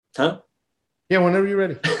Huh? Yeah, whenever you're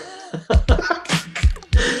ready.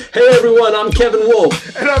 Hey everyone, I'm Kevin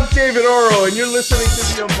Wolf. And I'm David Oro, and you're listening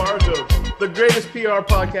to The Embargoed, the greatest PR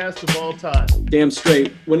podcast of all time. Damn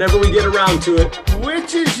straight. Whenever we get around to it,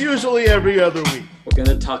 which is usually every other week. We're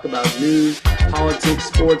going to talk about news, politics,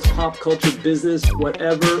 sports, pop culture, business,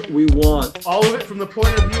 whatever we want. All of it from the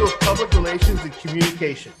point of view of public relations and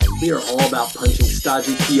communication. We are all about punching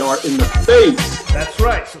stodgy PR in the face. That's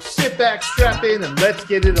right. So sit back, strap in, and let's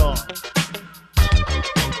get it on.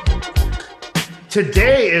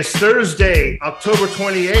 Today is Thursday, October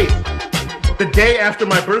 28th, the day after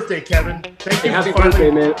my birthday, Kevin. Thank you. Happy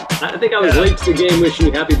birthday, man. I think I was late to the game wishing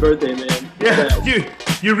you happy birthday, man. Yeah,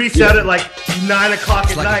 you reached out at like 9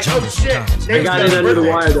 o'clock at night. Oh, shit. I got in under the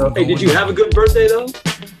wire, though. Hey, did you have a good birthday, though?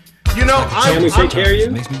 You know, family take care of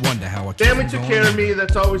you? Makes me wonder how family took care of me.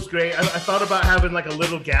 That's always great. I thought about having like a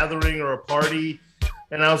little gathering or a party,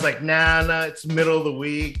 and I was like, nah, it's middle of the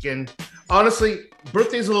week. And honestly,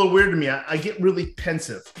 birthday's a little weird to me. I get really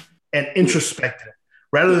pensive and introspective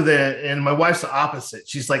rather than, and my wife's the opposite.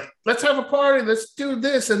 She's like, let's have a party. Let's do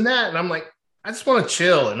this and that. And I'm like, I just want to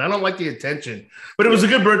chill and I don't like the attention, but it was a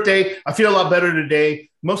good birthday. I feel a lot better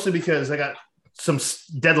today, mostly because I got some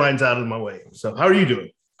deadlines out of my way. So how are you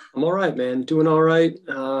doing? I'm all right, man. Doing all right.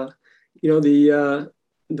 We had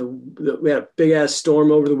a big ass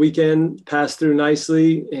storm over the weekend, passed through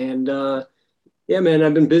nicely. And yeah, man,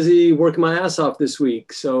 I've been busy working my ass off this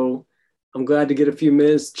week. So I'm glad to get a few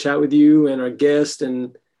minutes to chat with you and our guest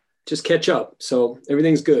and just catch up. So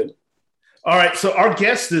everything's good. All right. So our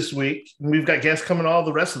guest this week, and we've got guests coming all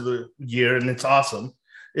the rest of the year, and it's awesome,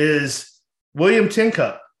 is William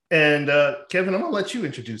Tincup. And Kevin, I'm going to let you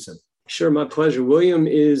introduce him. Sure. My pleasure.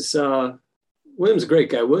 William's a great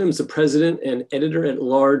guy. William's the president and editor at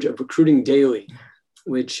large of Recruiting Daily,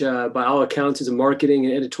 which by all accounts is a marketing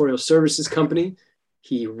and editorial services company.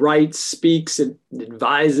 He writes, speaks,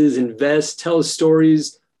 advises, invests, tells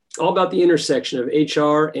stories all about the intersection of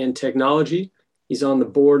HR and technology. He's on the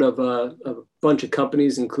board of a bunch of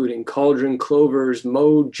companies, including Cauldron, Clovers,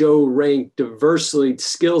 Mojo, Rank, Diversely,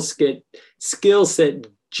 Skillset,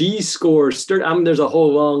 G-Score. There's a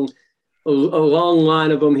whole long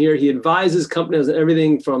line of them here. He advises companies on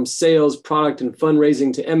everything from sales, product, and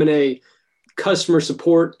fundraising to M&A, customer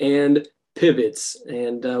support, and pivots.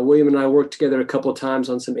 And William and I worked together a couple of times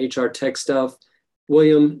on some HR tech stuff.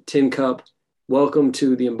 William Tincup, welcome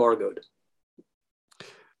to The Embargoed.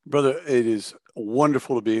 Brother, it is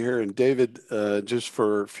wonderful to be here. And David, just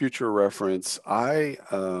for future reference, I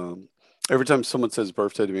every time someone says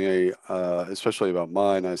birthday to me, especially about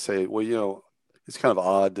mine, I say, well, it's kind of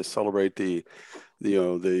odd to celebrate have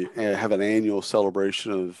an annual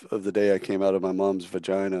celebration of the day I came out of my mom's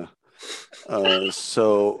vagina.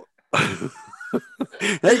 So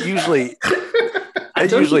that usually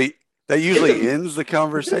ends the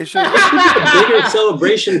conversation. A bigger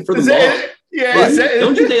celebration for the mom. Yeah,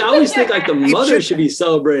 don't you think? I always think like the mother should be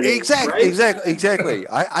celebrating. Exactly.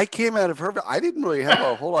 I came out of her. I didn't really have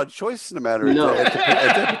a whole lot of choice in the matter at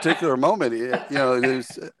that particular moment.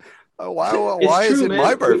 Why is it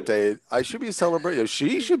my birthday? I should be celebrating.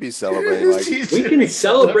 She should be celebrating. We can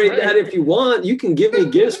celebrate that if you want. You can give me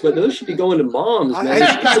gifts, but those should be going to moms, man.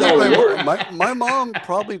 My mom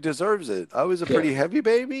probably deserves it. I was a pretty heavy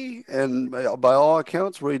baby, and by all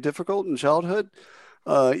accounts, really difficult in childhood.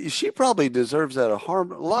 She probably deserves that a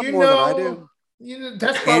lot more than I do.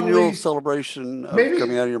 That's probably annual celebration of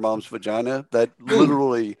coming out of your mom's vagina. That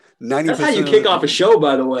literally 90%. That's how you kick off a show,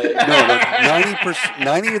 by the way. No,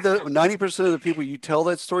 90% of the people you tell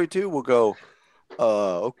that story to will go,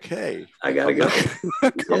 okay. I gotta go.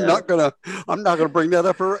 I'm not gonna bring that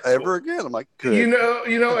up ever again. I'm like, good.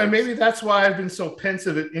 And maybe that's why I've been so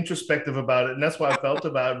pensive and introspective about it, and that's why I felt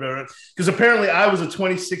about it. Because apparently I was a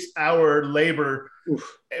 26-hour labor with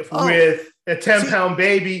a 10-pound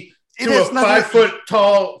baby. To a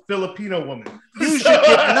 5-foot-tall Filipino woman. You should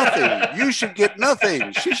get nothing. You should get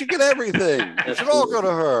nothing. She should get everything. It should all go to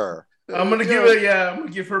her. I'm gonna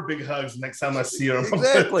give her big hugs next time I see her.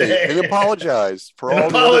 Exactly, and apologize for all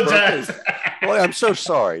the birthdays. Boy, I'm so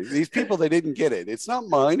sorry. These people, they didn't get it. It's not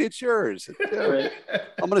mine. It's yours. Right.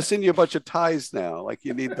 I'm gonna send you a bunch of ties now. Like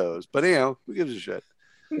you need those. But who gives a shit?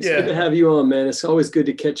 It's good to have you on, man. It's always good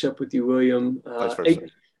to catch up with you, William.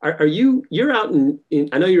 You're out in,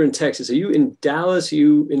 I know you're in Texas. Are you in Dallas? Are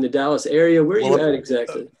you in the Dallas area? Where are you at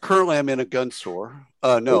exactly? Currently, I'm in a gun store.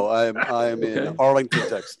 No, I'm in Arlington,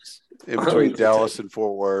 Texas, in between Dallas and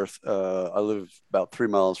Fort Worth. I live about 3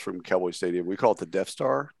 miles from Cowboy Stadium. We call it the Death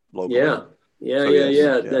Star locally. Yeah.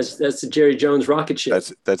 That's the Jerry Jones rocket ship.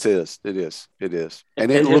 It is.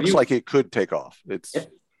 And it looks like it could take off.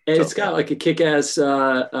 And it's got like a kick-ass,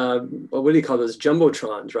 what do you call those,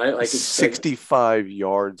 jumbotrons, right? Like it's 65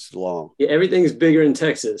 yards long. Yeah, everything's bigger in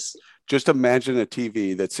Texas. Just imagine a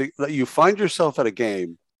TV you find yourself at a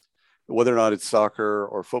game, whether or not it's soccer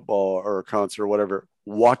or football or a concert or whatever,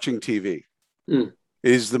 watching TV.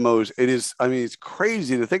 It's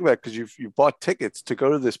crazy to think about, because you bought tickets to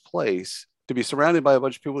go to this place, to be surrounded by a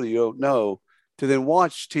bunch of people that you don't know, to then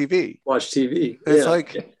watch TV. It's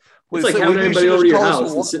like, it's like having everybody over to your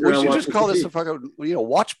house and sitting around watching TV. We should just call this a fucking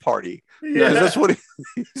watch party. Yeah, that's what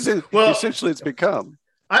essentially it's become.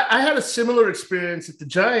 I had a similar experience at the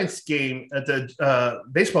Giants game, at the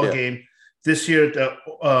baseball game this year at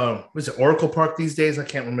the was it Oracle Park these days? I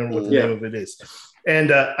can't remember what the name of it is.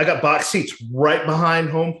 And I got box seats right behind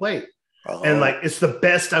home plate. And like, it's the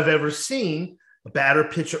best I've ever seen, a batter,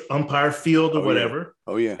 pitcher, umpire, field, or whatever.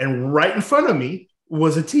 Yeah. Oh, yeah. And right in front of me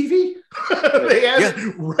was a TV. They had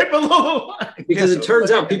it right below the line. Because it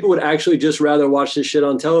turns out people would actually just rather watch this shit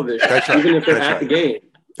on television, even if they're at the game.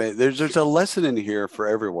 There's a lesson in here for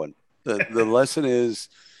everyone. The lesson is,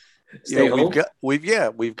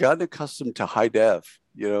 we've gotten accustomed to high def.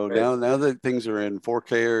 Now that things are in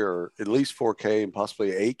 4K or at least 4K and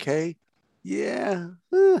possibly 8K. Yeah.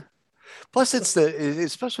 Plus,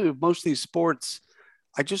 especially with most of these sports,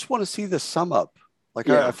 I just want to see the sum up. Like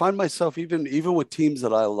I find myself even with teams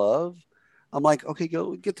that I love, I'm like, okay,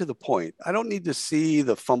 go get to the point. I don't need to see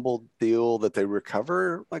the fumbled deal that they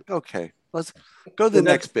recover. Like, okay, let's go to the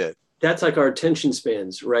next bit. That's like our attention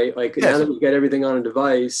spans, right? Like now that we get everything on a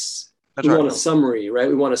device, we want a summary, right?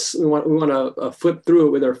 We want to flip through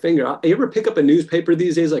it with our finger. You ever pick up a newspaper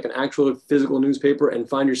these days, like an actual physical newspaper, and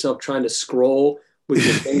find yourself trying to scroll with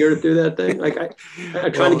your finger through that thing? Like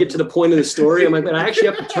I'm trying to get to the point of the story. I'm like, but I actually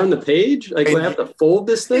have to turn the page. Like, do I have to fold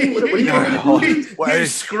this thing? What are you doing? You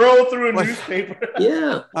scroll through a newspaper.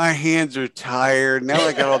 Yeah. My hands are tired. Now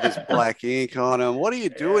I got all this black ink on them. What are you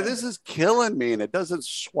doing? This is killing me. And it doesn't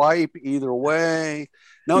swipe either way.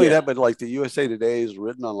 Not only that, but like the USA Today is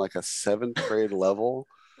written on like a 7th grade level.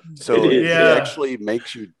 So it actually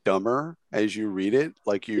makes you dumber as you read it.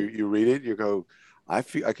 Like you read it, you go, I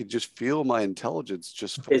could just feel my intelligence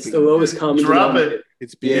just. It's the lowest common denominator.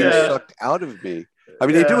 It's being sucked out of me. I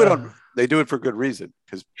mean, they do it for good reason,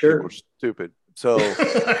 because people are stupid. So,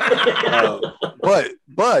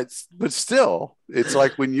 but still, it's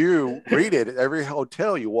like when you read it at every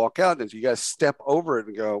hotel, you walk out and you guys step over it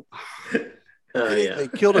and go, they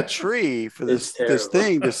killed a tree for this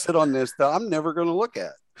thing to sit on this that I'm never going to look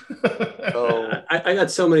at. So I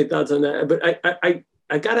got so many thoughts on that, but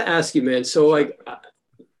I got to ask you, man. So like,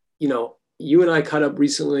 you and I caught up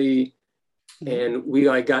recently, and we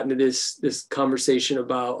got into this conversation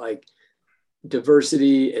about like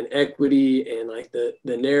diversity and equity and like the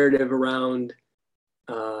narrative around,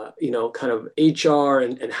 kind of HR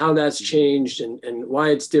and how that's changed and why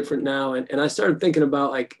it's different now. And I started thinking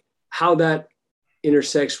about like how that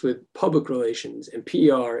intersects with public relations and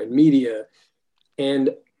PR and media.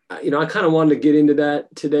 And I kind of wanted to get into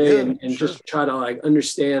that today and just try to like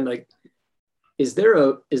understand, like, is there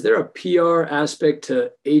a PR aspect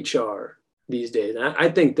to HR these days? And I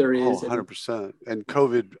think there is. 100%. And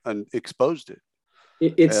COVID exposed it.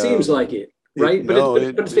 It seems like it, right? But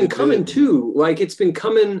it's been coming too. Like it's been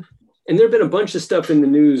coming, and there've been a bunch of stuff in the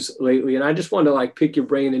news lately. And I just wanted to like pick your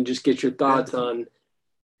brain and just get your thoughts on,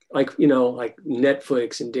 like, like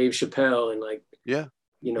Netflix and Dave Chappelle and like,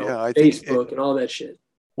 Facebook and all that shit.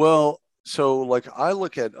 Well, so like I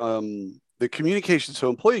look at the communication. So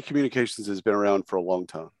employee communications has been around for a long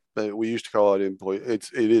time. But we used to call it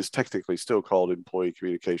it is technically still called employee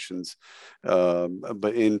communications,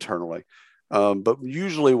 but internally. But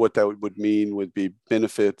usually what that would mean would be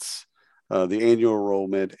benefits, the annual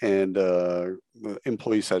enrollment, and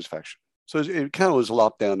employee satisfaction. So it kind of was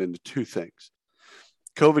lopped down into two things.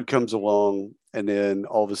 COVID comes along, and then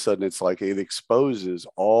all of a sudden it's like it exposes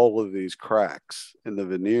all of these cracks in the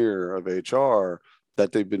veneer of HR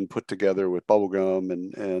that they've been put together with bubblegum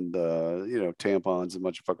and tampons and a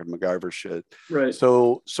bunch of fucking MacGyver shit. Right.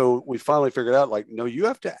 So we finally figured out, like, no, you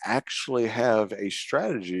have to actually have a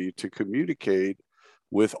strategy to communicate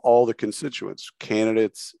with all the constituents,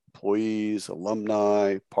 candidates, employees,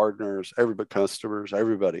 alumni, partners, everybody, customers,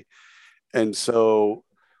 everybody. And so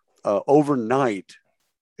overnight,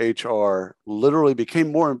 HR literally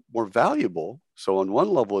became more valuable. So on one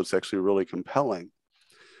level, it's actually really compelling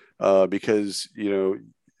because,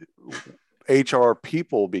 HR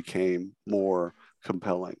people became more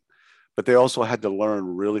compelling, but they also had to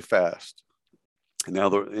learn really fast. And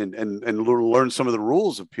now and learn some of the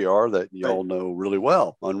rules of PR that you all know really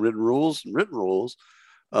well, unwritten rules and written rules.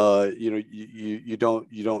 You don't.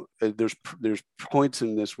 There's points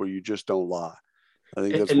in this where you just don't lie. I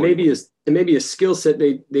think that's and maybe a skill set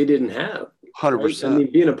they didn't have. 100%. I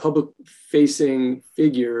mean, being a public facing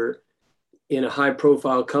figure in a high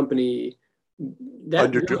profile company that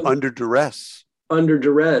under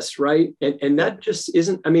duress, right? And that just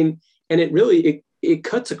isn't, I mean, and it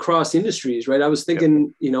cuts across industries, right? I was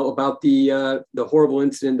thinking, about the horrible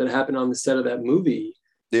incident that happened on the set of that movie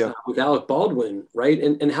with Alec Baldwin, right?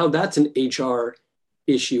 And how that's an HR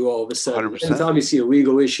issue all of a sudden. And it's obviously a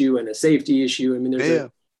legal issue and a safety issue. I mean, there's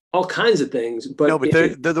all kinds of things, but no, but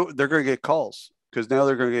they're going to get calls, because now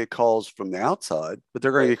they're going to get calls from the outside, but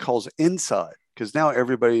they're going to get calls inside, because now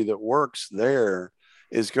everybody that works there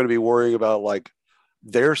is going to be worrying about like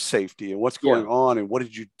their safety and what's going on and what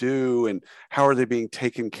did you do and how are they being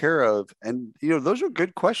taken care of. And those are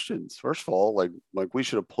good questions. First of all, like we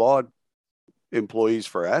should applaud employees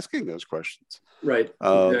for asking those questions, right?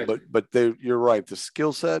 Exactly. But you're right, the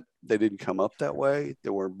skill set, they didn't come up that way, they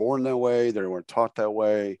weren't born that way, they weren't taught that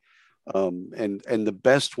way. And the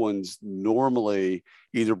best ones normally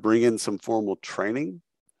either bring in some formal training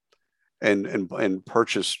and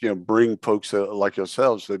purchase, bring folks like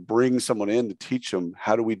yourselves, they bring someone in to teach them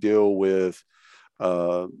how do we deal with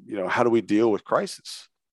crisis,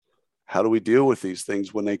 how do we deal with these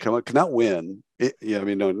things when they come up, not when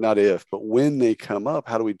not if, but when they come up,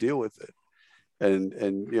 how do we deal with it?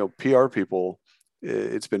 And PR people,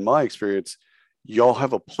 it's been my experience, y'all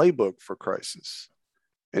have a playbook for crisis.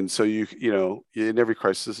 And so in every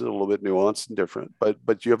crisis is a little bit nuanced and different,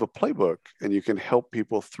 but you have a playbook and you can help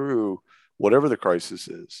people through whatever the crisis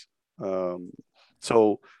is.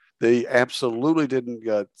 So they absolutely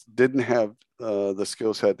didn't have the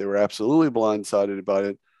skill set. They were absolutely blindsided about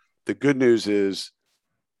it. The good news is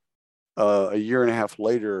a year and a half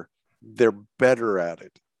later, they're better at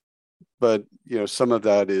it. But some of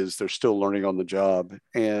that is they're still learning on the job,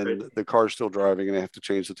 and the car's still driving, and they have to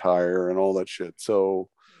change the tire and all that shit. So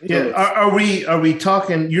are we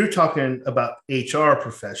talking? You're talking about HR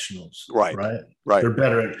professionals, right? They're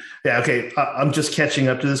better at. Yeah, okay. I'm just catching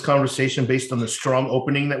up to this conversation based on the strong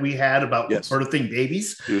opening that we had about birthing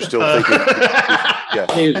babies. You're still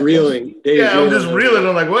thinking. Dave's reeling. I'm just reeling.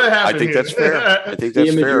 I'm like, what happened? I think that's fair. I think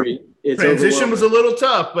that's fair. Transition was a little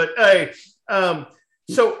tough, but hey,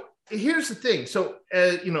 so here's the thing. So,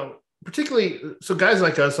 particularly, so guys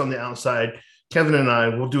like us on the outside, Kevin and I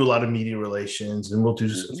will do a lot of media relations and we'll do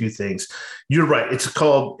just a few things. You're right. It's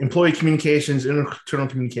called employee communications, internal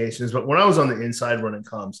communications. But when I was on the inside running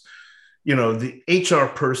comms, the HR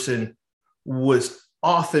person was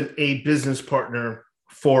often a business partner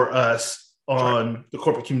for us on the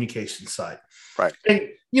corporate communications side. Right. And,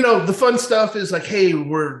 the fun stuff is like, hey,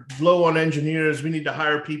 we're low on engineers. We need to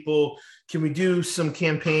hire people. Can we do some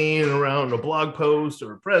campaign around a blog post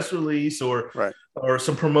or a press release or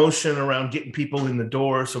some promotion around getting people in the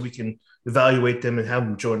door so we can evaluate them and have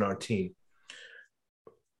them join our team?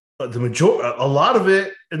 But a lot of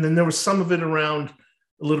it, and then there was some of it around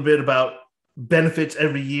a little bit about benefits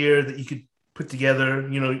every year that you could put together.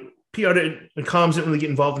 PR and comms didn't really get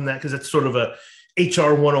involved in that because it's sort of a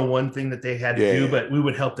HR 101 thing that they had to do, but we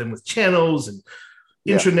would help them with channels and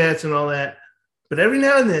intranets and all that. But every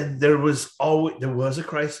now and then there was a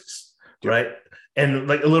crisis, right? And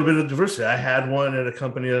like a little bit of diversity. I had one at a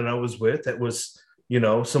company that I was with that was,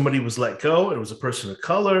 somebody was let go. It was a person of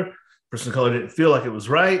color. Person of color didn't feel like it was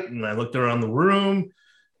right. And I looked around the room.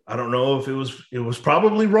 I don't know if it was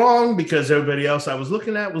probably wrong because everybody else I was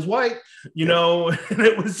looking at was white, and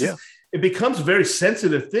it was just, it becomes a very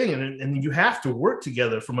sensitive thing. And you have to work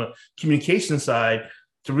together from a communication side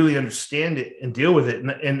to really understand it and deal with it.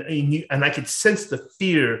 And I could sense the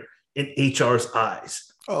fear in HR's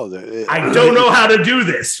eyes. I don't know how to do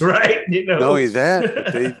this, right? Not only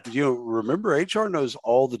that, they, remember HR knows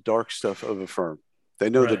all the dark stuff of a firm. They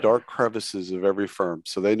know the dark crevices of every firm.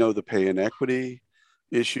 So they know the pay inequity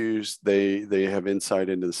issues. They have insight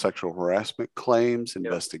into the sexual harassment claims,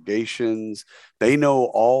 investigations. They know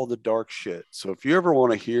all the dark shit. So if you ever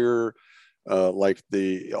want to hear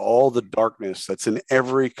all the darkness that's in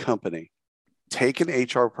every company, take an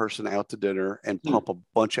HR person out to dinner and pump a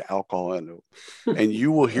bunch of alcohol into them, and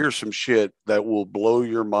you will hear some shit that will blow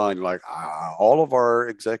your mind. Like all of our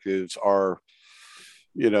executives are,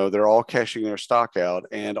 they're all cashing their stock out,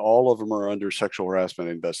 and all of them are under sexual harassment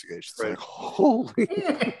investigations. Like, holy!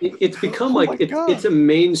 It's become it's a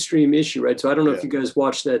mainstream issue, right? So I don't know if you guys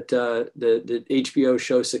watched that the HBO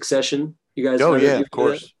show Succession. You guys? Oh yeah, of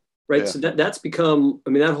course. That? Right. Yeah. So that's become. I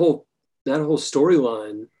mean, that whole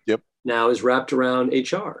storyline. Now is wrapped around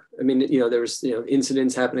HR. I mean, there's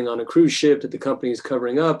incidents happening on a cruise ship that the company is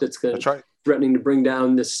covering up. That's going to threatening to bring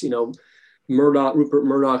down this, Rupert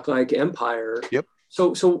Murdoch-like empire. Yep.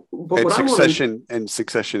 But and what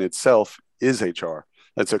Succession itself is HR.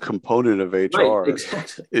 That's a component of HR. Right,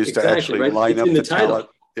 exactly. Is to actually right? line it's up in the title. talent.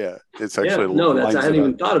 Yeah, it's actually I hadn't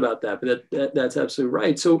even thought about that, but that's absolutely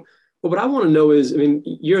right. So, but what I want to know is, I mean,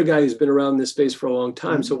 you're a guy who's been around this space for a long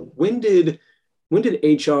time. So when did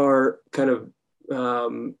HR kind of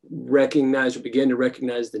recognize or begin to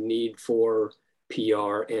recognize the need for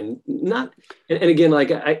PR and again,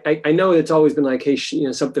 like I know it's always been like, hey,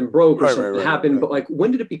 something broke or something happened, but like,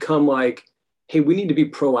 when did it become like, hey, we need to be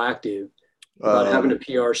proactive about having a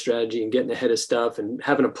PR strategy and getting ahead of stuff and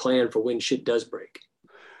having a plan for when shit does break?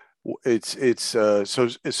 It's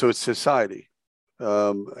society.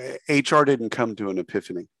 HR didn't come to an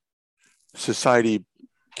epiphany. Society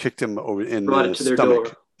kicked him over in the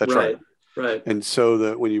stomach. That's right. Right. And so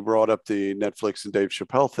that when you brought up the Netflix and Dave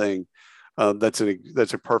Chappelle thing, that's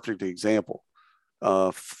a perfect example.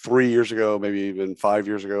 3 years ago, maybe even 5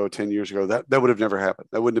 years ago, 10 years ago, that would have never happened.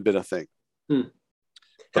 That wouldn't have been a thing.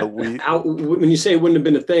 But when you say it wouldn't have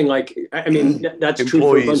been a thing, like, I mean, that's true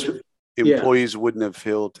for a bunch of employees wouldn't have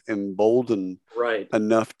felt emboldened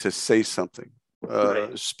enough to say something,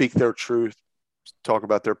 speak their truth, talk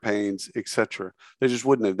about their pains, etc. They just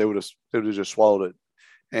wouldn't have. They would have just swallowed it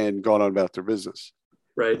and gone on about their business.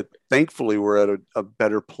 Right. But thankfully, we're at a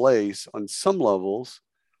better place on some levels.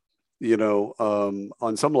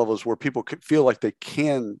 On some levels where people could feel like they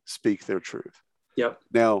can speak their truth. Yep.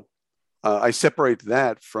 Now, I separate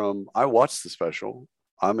that from. I watched the special.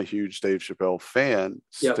 I'm a huge Dave Chappelle fan,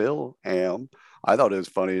 still am. I thought it was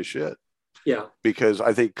funny as shit. Yeah. Because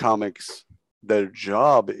I think comics, their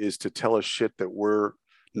job is to tell us shit that we're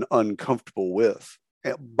uncomfortable with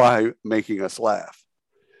by making us laugh.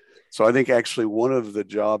 So I think actually one of the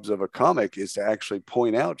jobs of a comic is to actually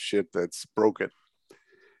point out shit that's broken.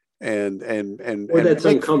 And that's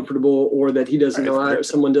uncomfortable, or that he doesn't know how,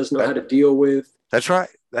 someone doesn't know how to deal with. That's right.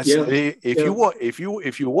 If you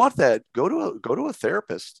want that, go to a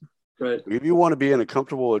therapist. Right. If you want to be in a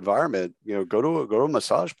comfortable environment, go to a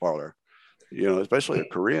massage parlor, especially a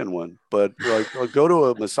Korean one. But like go to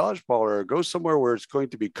a massage parlor, or go somewhere where it's going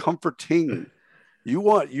to be comforting. You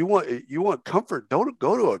want comfort. Don't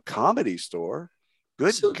go to a comedy store.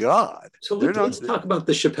 Good God. So let's talk about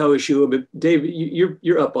the Chappelle issue a bit. Dave,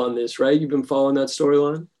 you're up on this, right? You've been following that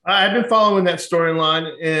storyline? I've been following that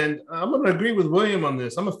storyline, and I'm going to agree with William on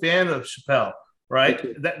this. I'm a fan of Chappelle, right?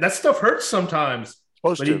 That stuff hurts sometimes,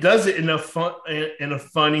 but he does it in a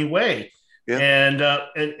funny way. Yeah.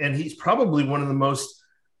 And he's probably one of the most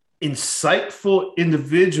insightful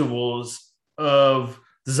individuals of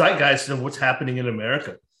the zeitgeist of what's happening in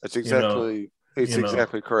America. That's exactly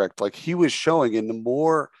exactly correct. Like he was showing, and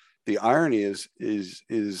the irony is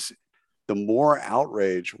the more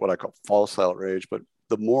outrage, what I call false outrage, but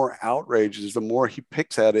the more outrage is the more he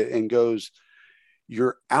picks at it and goes,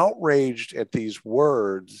 you're outraged at these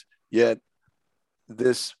words, yet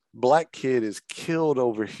this black kid is killed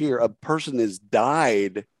over here. A person has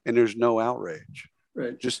died and there's no outrage.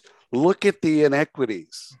 Right. Just look at the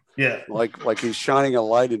inequities. Yeah. Like he's shining a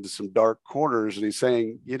light into some dark corners, and he's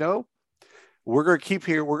saying, we're going to keep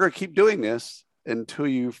here. We're going to keep doing this until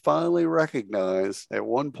you finally recognize at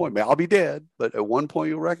one point, I'll be dead, but at one point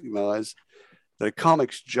you'll recognize that a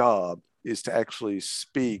comic's job is to actually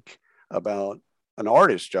speak about an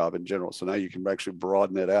artist's job in general. So now you can actually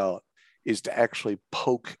broaden it out, is to actually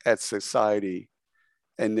poke at society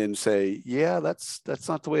and then say, yeah, that's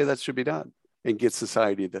not the way that should be done, and get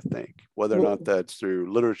society to think, whether or not that's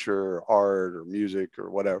through literature or art or music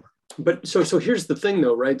or whatever. But so here's the thing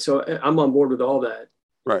though, right? So I'm on board with all that.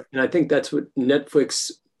 Right. And I think that's what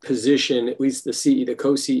Netflix position, at least the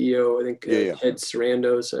co-CEO, I think Ed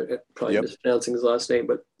Sarandos, I'm probably mispronouncing his last name,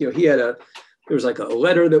 but he had there was like a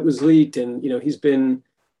letter that was leaked, and he's been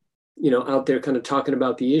out there kind of talking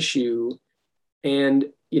about the issue, and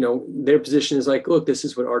their position is like, look, this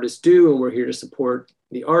is what artists do, and we're here to support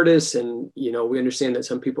the artists, and we understand that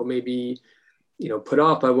some people may be put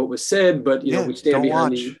off by what was said, but we stand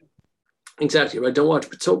behind the exactly right. Don't watch.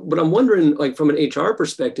 But I'm wondering, like, from an HR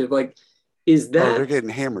perspective, like, is that they're getting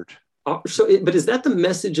hammered? But is that the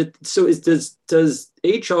message? Does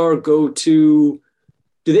HR go to?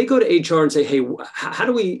 Do they go to HR and say, hey, how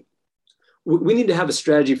do we need to have a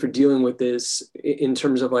strategy for dealing with this in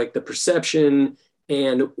terms of like the perception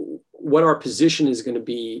and what our position is going to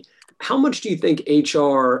be? How much do you think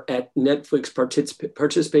HR at Netflix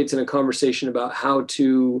participates in a conversation about how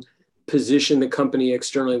to position the company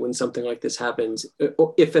externally when something like this happens,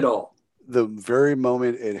 if at all? The very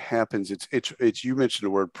moment it happens, it's you mentioned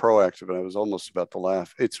the word proactive, and I was almost about to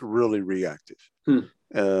laugh. It's really reactive.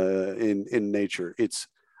 in nature. It's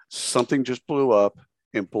something just blew up.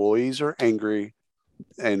 Employees are angry.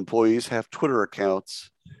 Employees have Twitter accounts,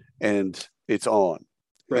 and it's on.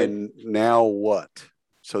 Right. And now what?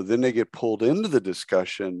 So then they get pulled into the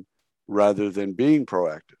discussion rather than being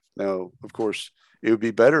proactive. Now, of course, it would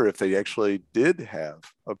be better if they actually did have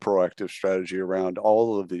a proactive strategy around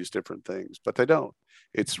all of these different things, but they don't.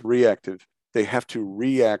 It's reactive. They have to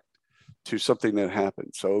react to something that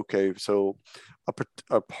happened. So, okay, so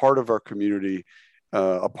a part of our community,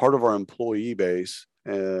 a part of our employee base,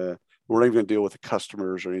 we're not even going to deal with the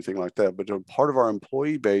customers or anything like that, but a part of our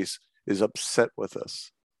employee base is upset with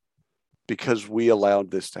us because we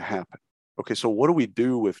allowed this to happen. Okay, so what do we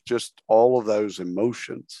do with just all of those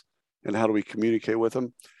emotions, and how do we communicate with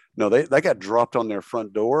them? No, they got dropped on their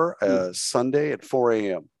front door Sunday at 4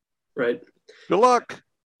 a.m. Right. Good luck.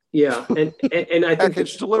 Yeah, and I think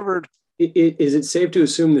package delivered. Is it safe to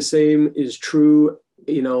assume the same is true,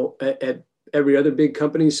 at every other big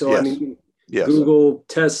company? So yes. I mean, yes. Google,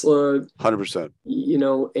 Tesla, 100%.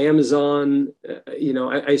 Amazon.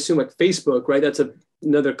 I assume like Facebook, right? That's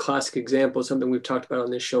another classic example, something we've talked about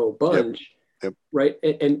on this show a bunch, yep. Right?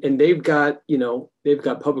 And they've got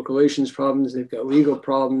public relations problems, they've got legal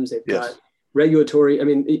problems, they've got regulatory. I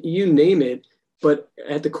mean, you name it. But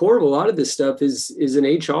at the core of a lot of this stuff is an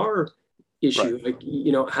HR issue. Right. Like,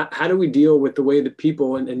 how do we deal with the way that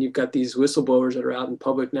people, and you've got these whistleblowers that are out in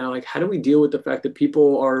public now, like how do we deal with the fact that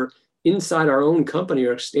people are inside our own company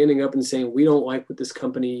are standing up and saying, we don't like what this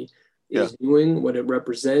company is doing, what it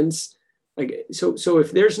represents. Like, so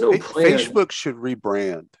if there's no plan. Facebook should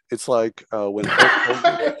rebrand. It's like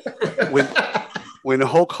when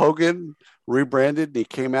Hulk Hogan rebranded and he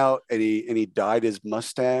came out and he dyed his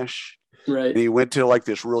mustache. Right. And he went to like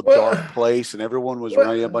this real dark place and everyone was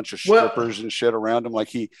running a bunch of strippers and shit around him. Like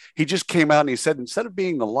he just came out and he said, instead of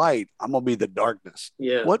being the light, I'm going to be the darkness.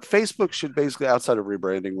 Yeah. What Facebook should basically, outside of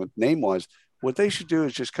rebranding with name-wise, what they should do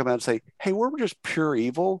is just come out and say, hey, we're just pure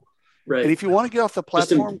evil. Right. And if you want to get off the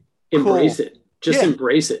platform, embrace it. Just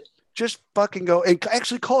embrace it. Just fucking go and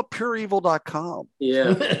actually call it pureevil.com.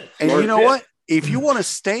 Yeah. And you know what? If you want to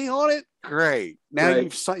stay on it, great. Now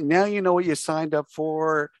now you know what you signed up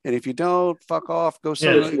for, and if you don't, fuck off. Go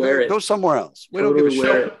somewhere. Go somewhere else. We don't give a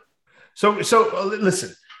shit. So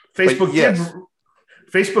listen. Facebook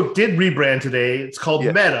did rebrand today. It's called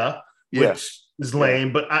Meta, which is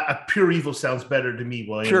lame, but pure evil sounds better to me.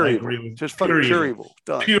 William, pure evil. Just fucking pure evil.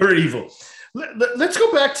 Done. Pure evil. Let's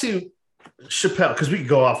go back to Chappelle, because we could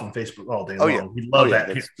go off on Facebook all day long. Yeah. We love that.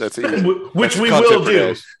 That's which we will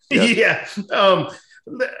do. Yeah.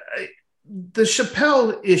 The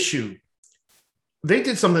Chappelle issue, they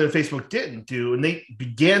did something that Facebook didn't do, and they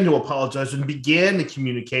began to apologize and began to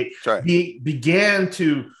communicate. Right. Began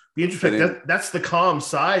to be interested. That's the calm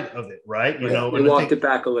side of it, right? They walked it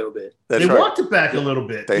back a little bit. Walked it back a little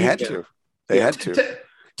bit. They had to. They had to.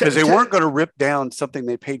 Because they weren't going to rip down something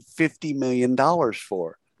they paid $50 million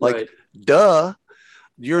for. Like, duh,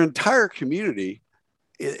 your entire community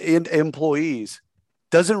and employees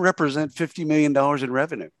doesn't represent $50 million in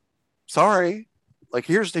revenue. Sorry. Like,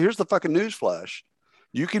 here's the fucking newsflash.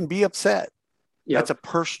 You can be upset. Yep. That's a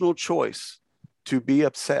personal choice to be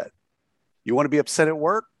upset. You want to be upset at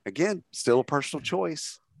work? Again, still a personal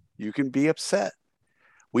choice. You can be upset.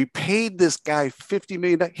 We paid this guy $50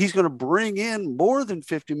 million. He's going to bring in more than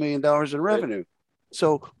 $50 million in revenue. Right.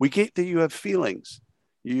 So we get that you have feelings.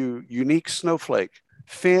 You unique snowflake.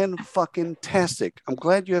 Fan-fucking-tastic. I'm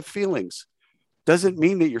glad you have feelings. Doesn't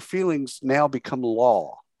mean that your feelings now become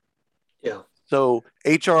law. Yeah. So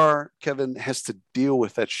HR, Kevin, has to deal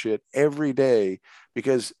with that shit every day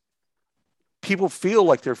because people feel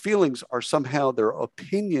like their feelings are somehow, their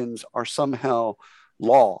opinions are somehow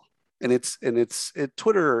law. And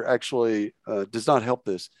Twitter actually does not help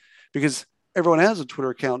this because everyone has a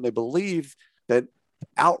Twitter account and they believe that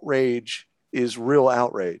outrage is real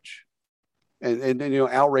outrage. And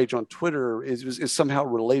outrage on Twitter is somehow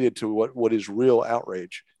related to what is real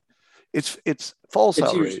outrage. It's false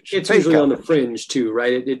outrage. It's usually outrage. On the fringe too,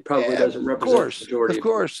 right? It probably doesn't represent the majority.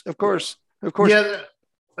 Of course. Yeah,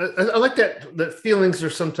 I like that feelings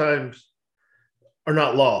are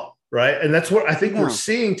not law, right? And that's what I think we're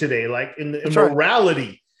seeing today. Like in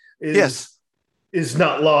morality is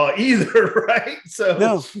not law either, right?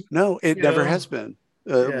 So no, it never has been.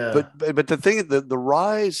 But the thing, the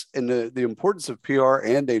rise and the importance of PR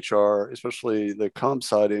and HR, especially the comm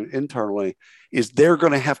side internally, is they're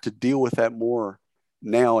going to have to deal with that more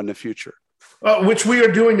now in the future. Which we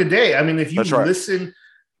are doing today. I mean, if you listen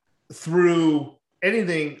through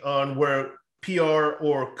anything on where PR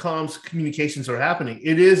or comms communications are happening,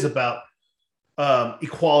 it is about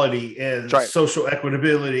equality and right. social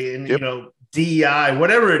equitability and, Yep. DEI,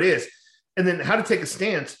 whatever it is. And then how to take a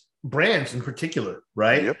stance, brands in particular,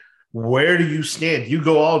 right? Yep. Where do you stand? You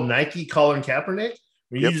go all Nike, Colin Kaepernick,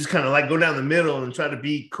 or you Yep. just kind of like go down the middle and try to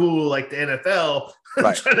be cool like the NFL,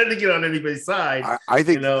 Right. try not to get on anybody's side. I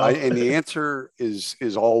think, and the answer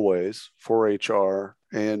is always for HR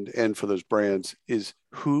and for those brands is,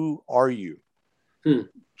 who are you?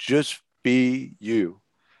 Just be you.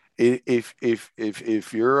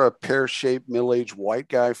 If you're a pear-shaped middle-aged white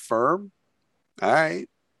guy firm, all right,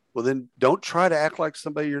 well then don't try to act like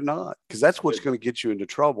somebody you're not, because that's what's going to get you into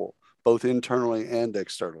trouble, both internally and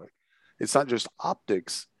externally. It's not just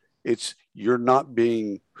optics, it's you're not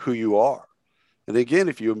being who you are. And again,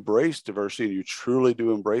 if you embrace diversity and you truly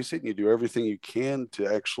do embrace it, and you do everything you can to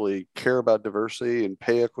actually care about diversity and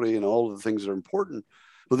pay equity and all of the things that are important,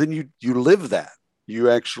 well then you live that. You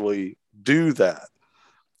actually do that.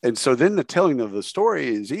 And so then the telling of the story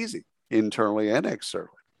is easy, internally and externally,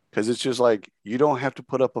 because it's just like, you don't have to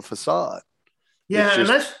put up a facade. Yeah, it's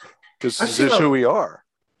just, this is who we are.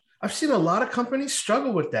 I've seen a lot of companies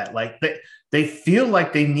struggle with that. Like they feel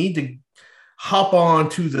like they need to hop on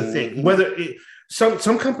to the thing. Whether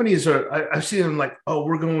some companies are, I've seen them like, oh,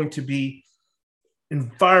 we're going to be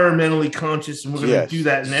environmentally conscious and we're going to do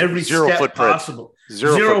that in every step footprint. Possible.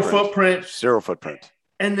 Zero footprint.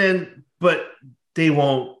 And then, but they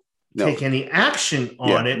won't take any action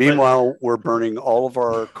on it. Meanwhile, we're burning all of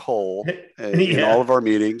our coal in all of our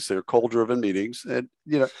meetings. They're coal-driven meetings. And,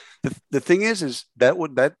 the thing is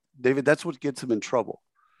that David, that's what gets them in trouble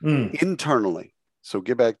internally. So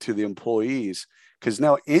get back to the employees, because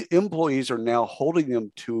now employees are now holding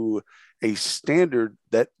them to a standard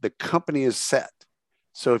that the company has set.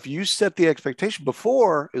 So if you set the expectation,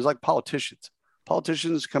 before, it was like politicians.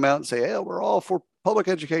 Politicians come out and say, hey, we're all for public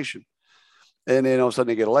education. And then all of a sudden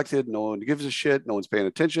they get elected. No one gives a shit. No one's paying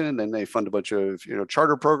attention. And then they fund a bunch of,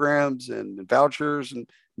 charter programs and vouchers, and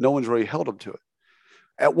no one's really held them to it.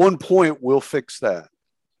 At one point, we'll fix that,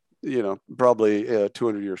 probably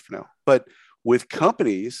 200 years from now. But with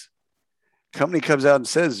companies, company comes out and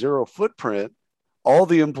says zero footprint, all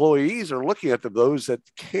the employees are looking at those that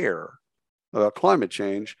care about climate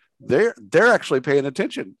change. They're actually paying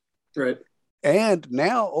attention. Right. And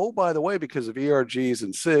now, oh, by the way, because of ERGs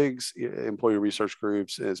and SIGs, employee research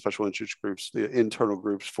groups and special interest groups, the internal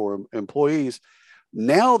groups for employees,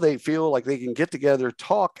 now they feel like they can get together,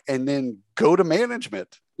 talk, and then go to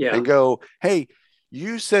management and go, hey,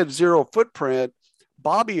 you said zero footprint.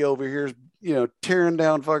 Bobby over here is, tearing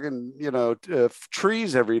down fucking,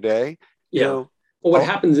 trees every day. Well, what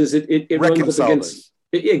happens is it runs up against...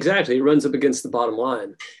 Exactly. It runs up against the bottom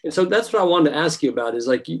line. And so that's what I wanted to ask you about, is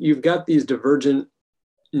like, you've got these divergent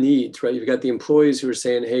needs, right? You've got the employees who are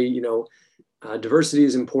saying, hey, diversity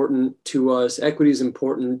is important to us. Equity is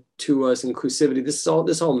important to us. Inclusivity. This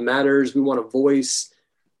all matters. We want a voice.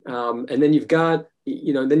 And then you've got,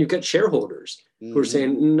 shareholders who are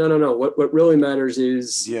saying, no. What really matters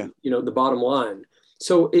is, the bottom line.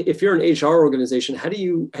 So if you're an HR organization, how do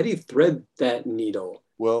you thread that needle?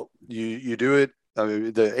 Well, you do it. I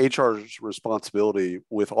mean, the HR's responsibility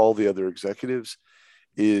with all the other executives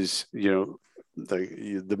is, the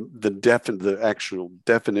actual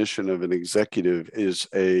definition of an executive is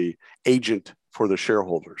a agent for the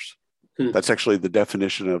shareholders. That's actually the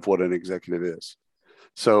definition of what an executive is.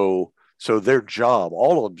 So their job,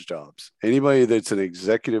 all of them's jobs, anybody that's an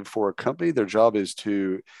executive for a company, their job is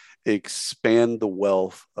to expand the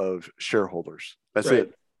wealth of shareholders. That's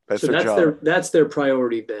it. That's their job. That's their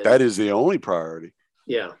priority then. That is the only priority.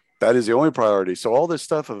 Yeah. That is the only priority. So all this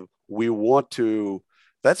stuff of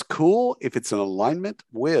that's cool if it's in alignment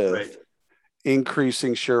with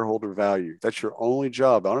increasing shareholder value. That's your only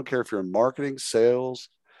job. I don't care if you're in marketing, sales,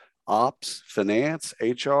 ops, finance,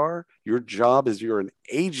 HR. Your job is you're an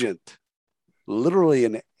agent, literally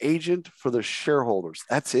an agent for the shareholders.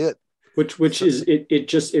 That's it. Which is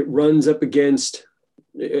it runs up against,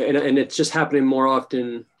 and it's just happening more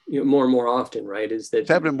often. More and more often, right? It's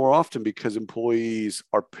happening more often because employees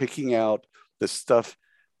are picking out the stuff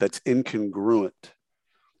that's incongruent.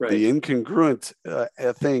 Right. The incongruent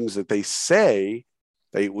things that they say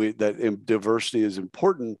that diversity is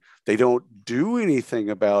important, they don't do anything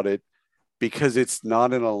about it because it's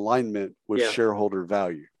not in alignment with shareholder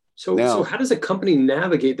value. So how does a company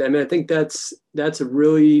navigate that? I mean, I think that's a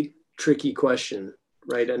really tricky question,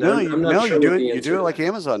 right? And I'm not sure you do it like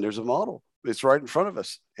Amazon. There's a model. It's right in front of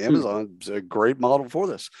us. Amazon's a great model for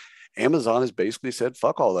this. Amazon has basically said,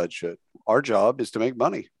 fuck all that shit. Our job is to make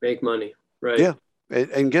money. Make money, right? Yeah.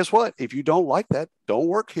 And guess what? If you don't like that, don't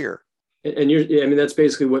work here. And I mean, that's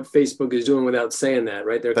basically what Facebook is doing without saying that,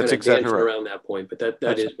 right? They're kind That's of exactly dancing right. around that point, but that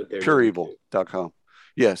That's is what they're doing. pureevil.com.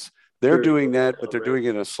 Yes, they're doing that, but they're right. doing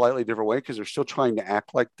it in a slightly different way because they're still trying to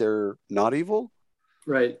act like they're not evil.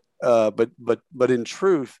 Right. But in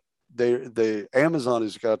truth, the Amazon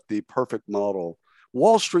has got the perfect model.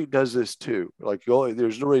 Wall Street does this too. Like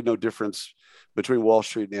there's really no difference between Wall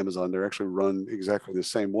Street and Amazon. They're actually run exactly the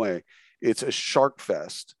same way. It's a shark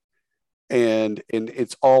fest, and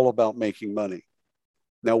it's all about making money.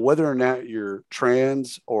 Now, whether or not you're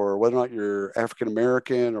trans or whether or not you're African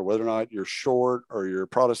American or whether or not you're short or you're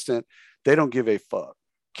Protestant, they don't give a fuck.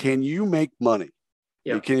 Can you make money?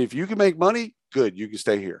 Yeah. If you can make money, good, you can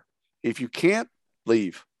stay here. If you can't,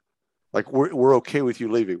 leave. Like we're okay with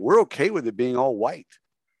you leaving. We're okay with it being all white.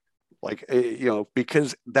 Like,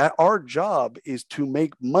 because that our job is to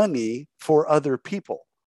make money for other people.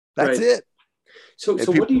 That's right. it. So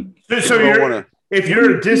what do you? If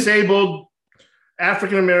you're a disabled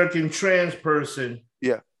African American trans person,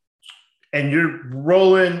 yeah, and you're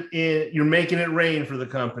rolling in, you're making it rain for the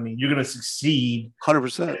company, you're going to succeed.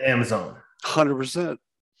 100% at Amazon. 100%.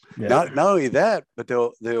 Yeah. Not only that, but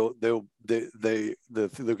the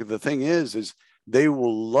thing is they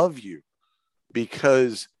will love you,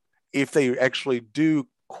 because if they actually do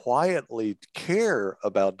quietly care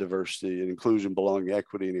about diversity and inclusion, belonging,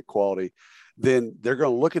 equity, and equality, then they're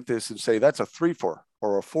going to look at this and say that's a 3-for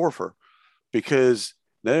or a 4-for, because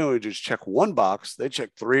they don't only just check one box, they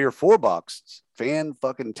check 3 or 4 boxes.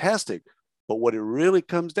 Fan-fucking-tastic. But what it really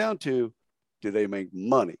comes down to, do they make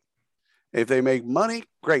money? If they make money,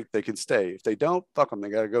 great, they can stay. If they don't, fuck them, they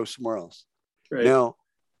got to go somewhere else. Right. Now,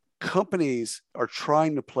 companies are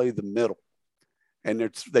trying to play the middle, and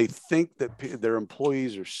they think that their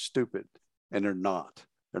employees are stupid, and they're not.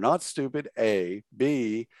 They're not stupid, A.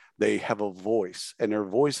 B, they have a voice, and their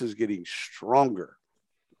voice is getting stronger.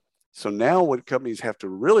 So now what companies have to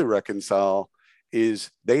really reconcile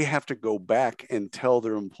is they have to go back and tell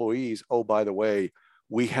their employees, oh, by the way,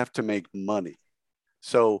 we have to make money.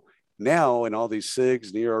 So now in all these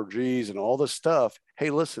SIGs and ERGs and all this stuff,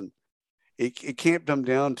 hey, listen, it can't come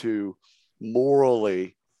down to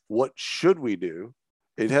morally what should we do.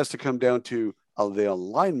 It has to come down to the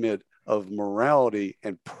alignment of morality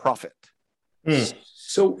and profit.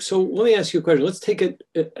 So let me ask you a question. Let's take it,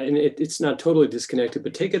 and it's not totally disconnected,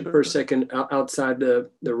 but take it for a second outside the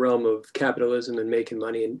realm of capitalism and making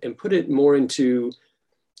money, and put it more into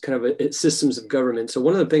kind of systems of government. So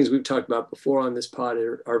one of the things we've talked about before on this pod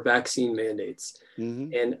are vaccine mandates.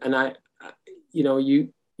 Mm-hmm. And I,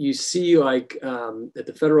 you see like at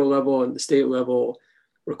the federal level and the state level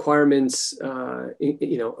requirements,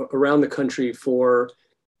 around the country for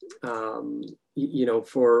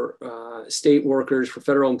state workers, for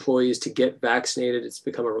federal employees to get vaccinated. It's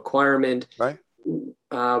become a requirement. Right.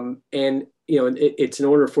 And it's in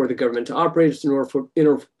order for the government to operate. It's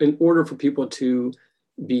in order for people to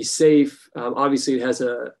be safe. Obviously, it has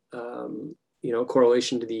a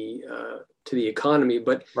correlation to the economy,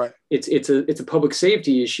 but right. it's a public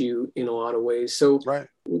safety issue in a lot of ways. So, right.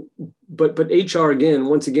 But HR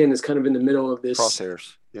once again is kind of in the middle of this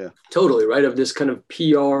crosshairs. Yeah, totally right, of this kind of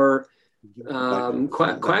PR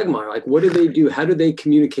quagmire. Like, what do they do? How do they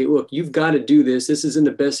communicate? Look, you've got to do this. This is in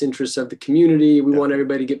the best interest of the community. We want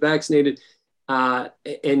everybody to get vaccinated.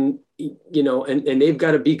 And they've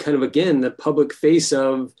got to be kind of, again, the public face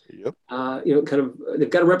of, kind of, they've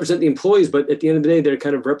got to represent the employees, but at the end of the day, they're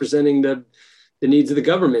kind of representing the needs of the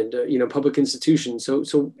government, public institutions.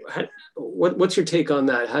 So what's your take on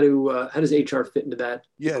that? How does HR fit into that?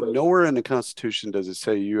 Yeah, equation? Nowhere in the Constitution does it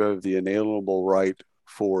say you have the inalienable right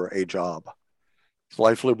for a job. It's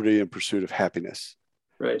life, liberty, and pursuit of happiness.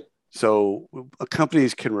 Right. So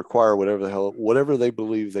companies can require whatever they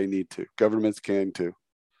believe they need to. Governments can too.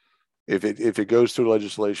 If it goes through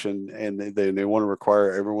legislation and they want to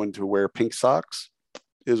require everyone to wear pink socks,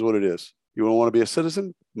 is what it is. You don't want to be a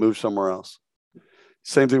citizen? Move somewhere else.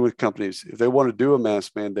 Same thing with companies. If they want to do a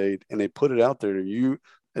mask mandate and they put it out there, you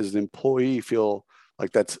as an employee feel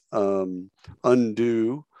like that's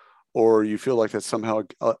undue, or you feel like that somehow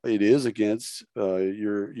it is against what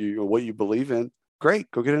you believe in, great,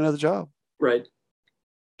 go get another job. Right.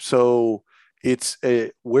 So it's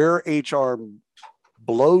where HR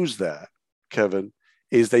blows that, Kevin,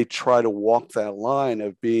 is they try to walk that line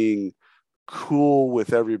of being cool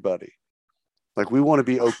with everybody. Like, we want to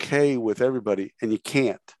be okay with everybody, and you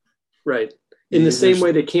can't. Right. In the same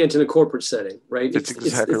way they can't in a corporate setting, right? It's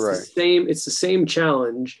exactly right. It's the same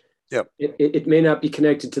challenge. Yep. It may not be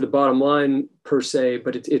connected to the bottom line per se,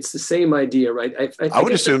 but it's the same idea, right? I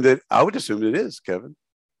would assume it is, Kevin.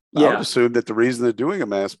 I would assume that the reason they're doing a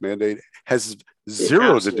mask mandate has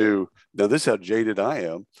zero to do. Now, this is how jaded I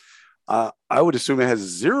am. I would assume it has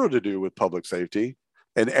zero to do with public safety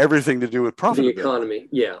and everything to do with profitability. The economy.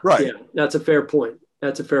 Yeah. Right. Yeah. That's a fair point.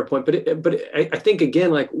 But I think,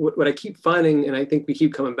 again, like what I keep finding, and I think we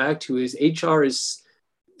keep coming back to, is HR has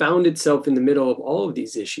found itself in the middle of all of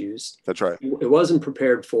these issues. That's right. It wasn't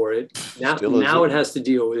prepared for it. Now it has to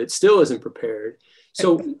deal with it. Still isn't prepared.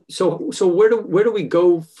 So where do we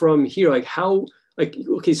go from here? Like how? Like,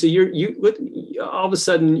 okay, so you all of a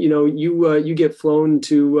sudden, you get flown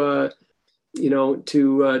to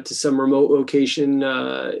some remote location,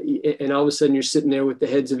 and all of a sudden you're sitting there with the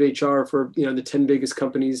heads of HR for the 10 biggest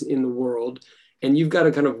companies in the world, and you've got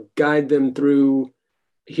to kind of guide them through.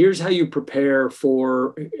 Here's how you prepare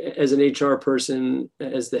for, as an HR person,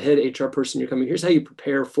 as the head HR person you're coming. Here's how you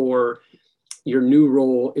prepare for your new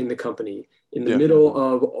role in the company. In the middle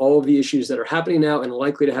of all of the issues that are happening now and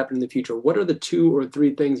likely to happen in the future, what are the 2 or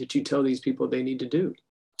 3 things that you tell these people they need to do?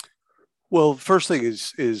 Well, first thing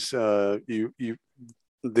is the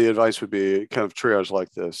advice would be kind of triage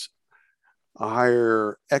like this: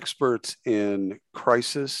 hire experts in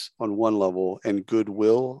crisis on one level and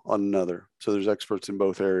goodwill on another. So there's experts in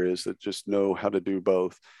both areas that just know how to do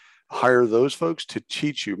both. Hire those folks to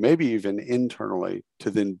teach you, maybe even internally,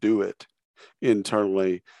 to then do it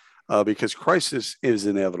internally. Because crisis is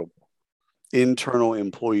inevitable. Internal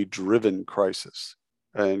employee-driven crisis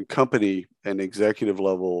and company and executive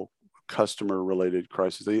level customer-related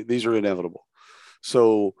crisis, these are inevitable.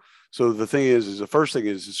 So the thing is the first thing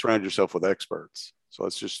is to surround yourself with experts. So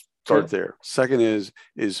let's just start there. Second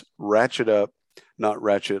is ratchet up, not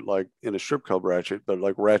ratchet like in a strip club ratchet, but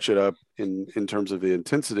like ratchet up in terms of the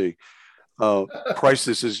intensity.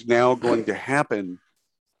 Crisis is now going to happen,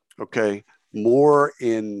 okay, more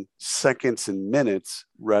in seconds and minutes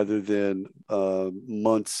rather than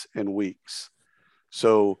months and weeks.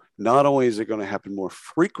 So not only is it going to happen more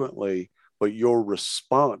frequently, but your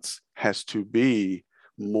response has to be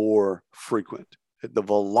more frequent. The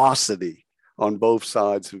velocity on both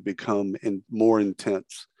sides have become more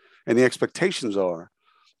intense, and the expectations are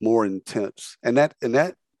more intense. And that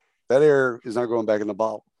air is not going back in the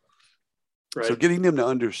bottle. Right. So getting them to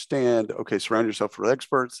understand, okay, surround yourself with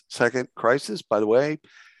experts. Second, crisis, by the way,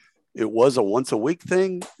 it was a once a week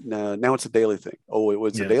thing. Now it's a daily thing. Oh, it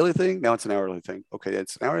was a daily thing. Now it's an hourly thing. Okay,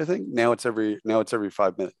 it's an hourly thing. Now it's every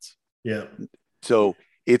 5 minutes. Yeah. So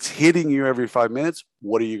it's hitting you every 5 minutes.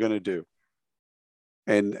 What are you going to do?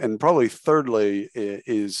 And probably thirdly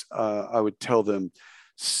is I would tell them,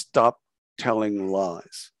 stop telling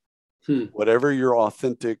lies. Whatever your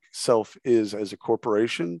authentic self is as a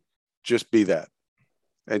corporation, just be that,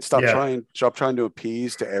 and stop trying to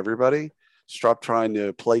appease to everybody. Stop trying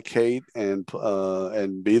to placate and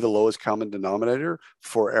be the lowest common denominator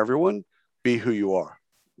for everyone. Be who you are,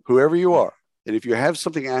 whoever you are. And if you have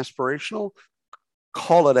something aspirational,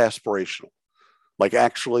 call it aspirational. Like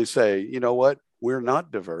actually say, you know what, we're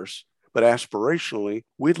not diverse, but aspirationally,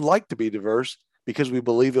 we'd like to be diverse because we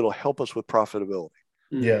believe it'll help us with profitability.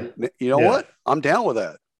 Yeah. You know what? I'm down with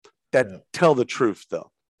that. Tell the truth though.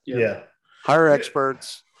 Yeah. Hire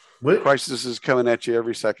experts. Crisis is coming at you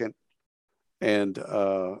every second. And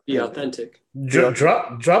be authentic.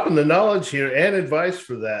 Dropping the knowledge here and advice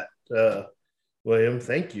for that, William.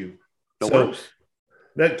 Thank you. No worries.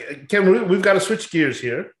 Ken, we've got to switch gears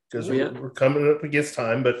here because we're coming up against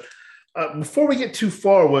time. But before we get too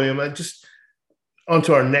far, William, I just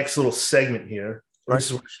onto our next little segment here. Right. This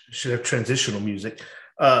is where we should have transitional music.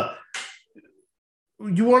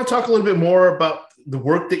 You want to talk a little bit more about the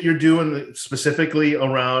work that you're doing specifically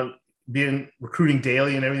around recruiting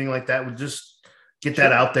daily and everything like that? We'll just get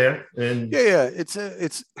that out there. And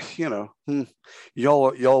it's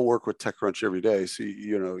y'all work with TechCrunch every day, so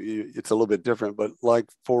it's a little bit different. But like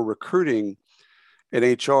for recruiting in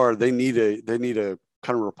HR, they need a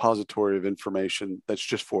kind of repository of information that's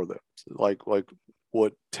just for them, like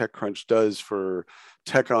what TechCrunch does for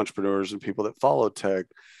tech entrepreneurs and people that follow tech.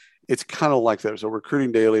 It's kind of like that. So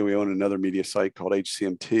Recruiting Daily, we own another media site called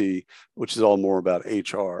HCMT, which is all more about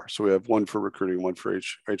HR. So we have one for recruiting, one for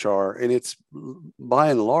HR. And it's,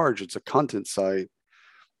 by and large, it's a content site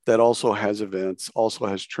that also has events, also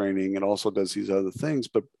has training, and also does these other things.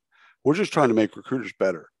 But we're just trying to make recruiters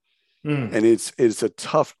better. And it's a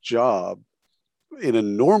tough job in a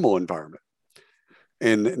normal environment.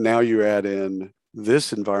 And now you add in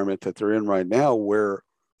this environment that they're in right now where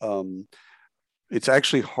it's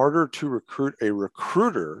actually harder to recruit a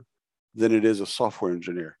recruiter than it is a software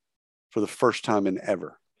engineer for the first time in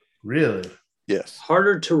ever. Really? Yes.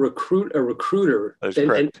 harder to recruit a recruiter. That is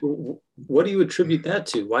correct. And what do you attribute that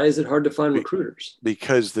to? Why is it hard to find recruiters?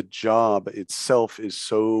 Because the job itself is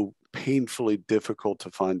so painfully difficult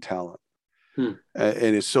to find talent. And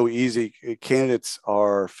it's so easy. Candidates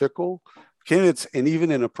are fickle. Candidates, and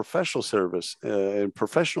even in a professional service, in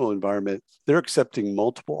professional environment, they're accepting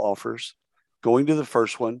multiple offers, going to the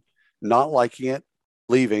first one, not liking it,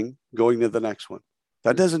 leaving, going to the next one.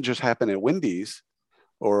 That doesn't just happen at Wendy's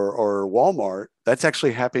or Walmart. That's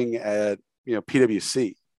actually happening at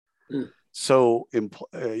PwC. So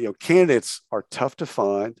candidates are tough to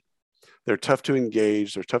find. They're tough to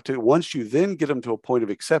engage. They're tough to, once you then get them to a point of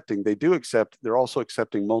accepting, they do accept, they're also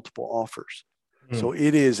accepting multiple offers. So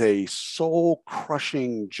it is a soul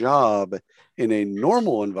crushing job in a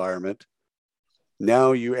normal environment.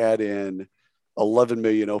 Now you add in 11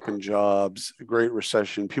 million open jobs, a great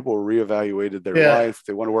recession. People reevaluated their life.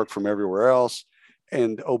 They want to work from everywhere else.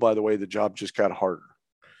 And oh, by the way, the job just got harder.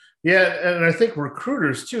 Yeah. And I think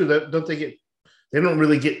recruiters too, they don't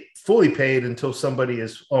really get fully paid until somebody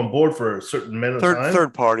is on board for a certain amount of time.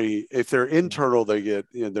 Third party, if they're internal, they get,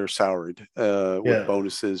 they're salaried with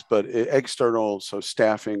bonuses, but external, so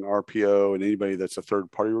staffing, RPO, and anybody that's a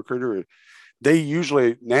third party recruiter, they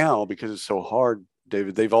usually now, because it's so hard,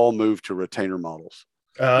 David, they've all moved to retainer models.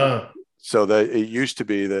 So that it used to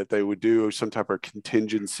be that they would do some type of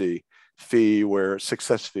contingency fee, where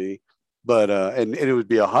success fee, but and it would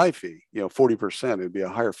be a high fee, 40%, it'd be a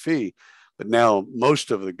higher fee. But now most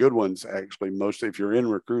of the good ones, actually, if you're in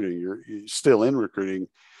recruiting, you're still in recruiting,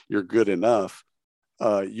 you're good enough.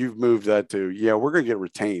 You've moved that to, we're going to get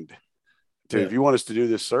retained. If you want us to do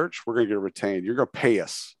this search, we're going to get retained. You're going to pay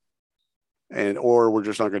us, or we're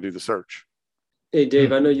just not going to do the search. Hey,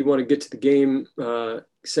 Dave, I know you want to get to the game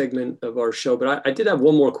segment of our show, but I did have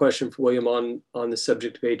one more question for William on the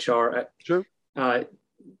subject of HR. Sure.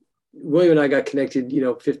 William and I got connected,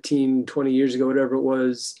 15, 20 years ago, whatever it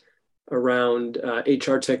was, around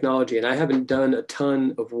HR technology. And I haven't done a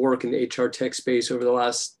ton of work in the HR tech space over the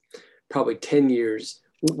last probably 10 years.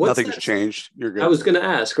 Nothing's changed. You're good. I was going to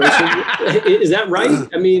ask, right? So, is that right?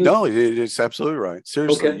 I mean, no, it's absolutely right.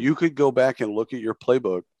 Seriously, You could go back and look at your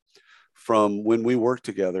playbook from when we worked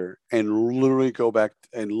together and literally go back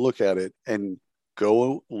and look at it and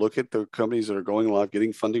go look at the companies that are going live,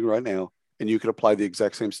 getting funding right now, and you could apply the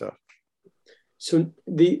exact same stuff. So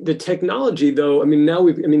the technology, though,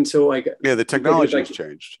 the technology has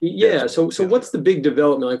changed. Yeah. So what's the big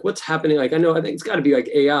development? Like, what's happening? Like, I think it's got to be like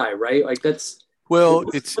AI, right? Like what's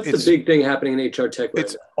the big thing happening in HR tech right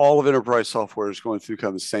now? All of enterprise software is going through kind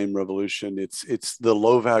of the same revolution. It's the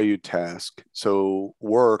low value task. So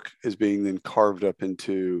work is being then carved up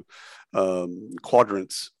into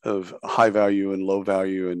quadrants of high value and low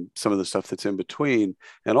value, and some of the stuff that's in between,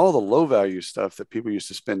 and all the low value stuff that people used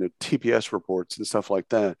to spend their TPS reports and stuff like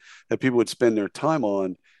that people would spend their time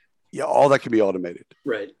on. All that can be automated.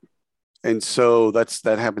 Right. And so that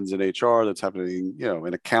happens in HR, that's happening,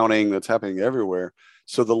 in accounting, that's happening everywhere.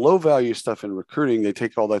 So the low value stuff in recruiting, they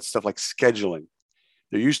take all that stuff like scheduling.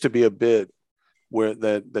 There used to be a bit where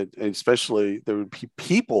that especially there would be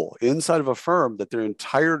people inside of a firm that their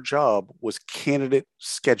entire job was candidate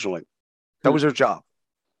scheduling. That was their job.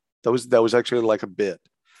 That was actually like a bit.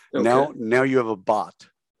 Okay. Now you have a bot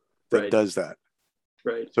that does that.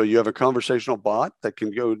 Right. So you have a conversational bot that can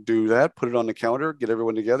go do that, put it on the calendar, get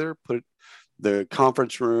everyone together, put the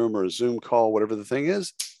conference room or a Zoom call, whatever the thing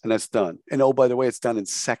is, and that's done. And oh, by the way, it's done in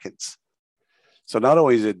seconds. So not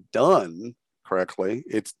only is it done correctly,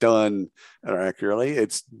 it's done accurately,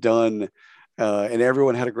 it's done, and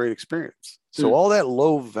everyone had a great experience. So all that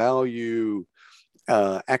low value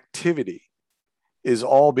activity is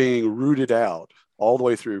all being rooted out all the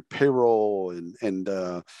way through payroll and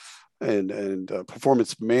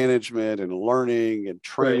performance management and learning and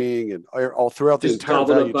training and all throughout the entire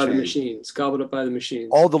value chain. Gobbled up by the machines.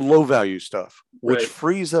 All the low value stuff, which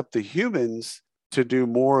frees up the humans to do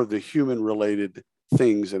more of the human related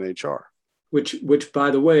things in HR. Which,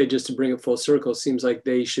 by the way, just to bring it full circle, seems like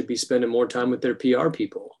they should be spending more time with their PR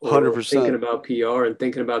people. 100%. Thinking about PR and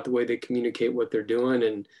thinking about the way they communicate what they're doing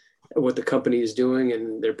and what the company is doing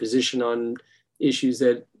and their position on issues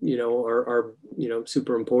that, are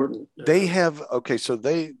super important.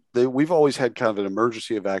 We've always had kind of an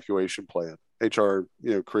emergency evacuation plan. HR,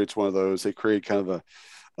 creates one of those. They create kind of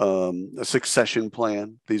a succession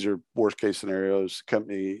plan. These are worst case scenarios.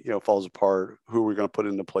 Company, falls apart. Who are we going to put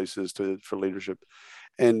into places for leadership?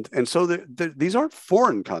 And so these aren't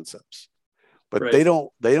foreign concepts, but they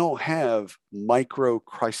don't have micro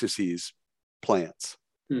crises plans.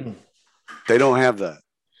 They don't have that.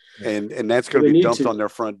 And that's going to be dumped on their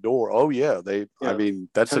front door. Oh yeah. I mean,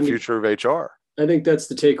 that's the future of HR. I think that's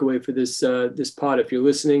the takeaway for this pod. If you're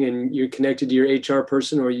listening and you're connected to your HR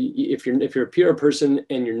person, or if you're a PR person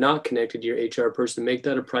and you're not connected to your HR person, make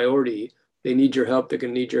that a priority. They need your help. They're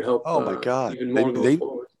going to need your help. Oh my God. Even more going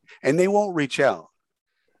forward. And they won't reach out.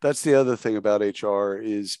 That's the other thing about HR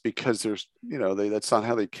is because there's, that's not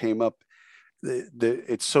how they came up.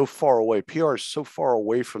 It's so far away. PR is so far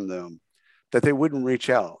away from them that they wouldn't reach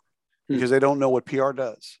out because they don't know what PR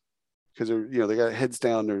does. Because they got heads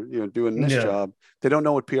down, they're doing this job. They don't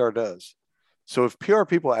know what PR does. So if PR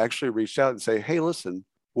people actually reached out and say, "Hey, listen,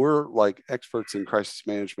 we're like experts in crisis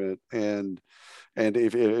management, and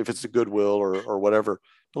if it's a goodwill or whatever,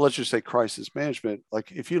 but let's just say crisis management.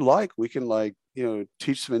 Like, if you like, we can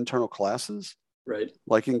teach some internal classes, right?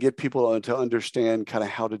 Like, and get people to understand kind of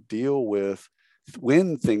how to deal with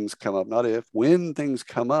when things come up, not if, when things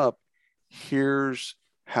come up. Here's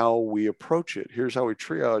how we approach it. Here's how we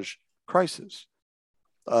triage crisis."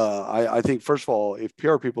 I think, first of all, if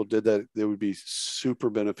PR people did that, it would be super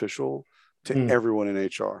beneficial to everyone in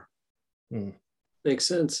HR. Makes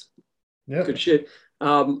sense. Yeah. Good shit.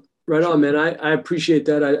 Right on, man. I appreciate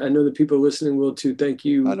that. I know the people listening will too. Thank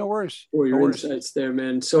you. No worries. For your insights there,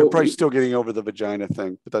 man. So I'm probably still getting over the vagina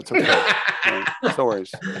thing, but that's okay. No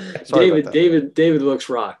worries. Sorry David looks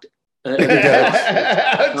rocked.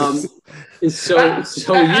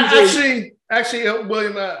 Actually,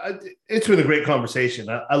 William, it's been a great conversation.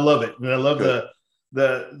 I love it, and I love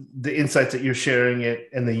the insights that you're sharing it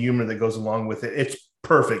and the humor that goes along with it. It's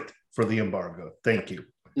perfect for the embargo. Thank you.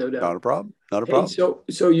 No doubt. Not a problem. Not a problem.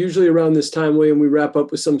 So usually around this time, William, we wrap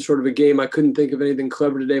up with some sort of a game. I couldn't think of anything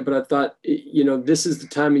clever today, but I thought, this is the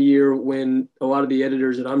time of year when a lot of the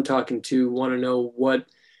editors that I'm talking to want to know what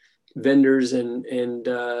vendors and in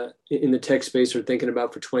the tech space are thinking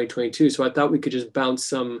about for 2022. So I thought we could just bounce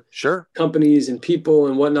some companies and people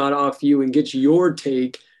and whatnot off you and get your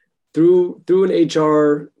take through an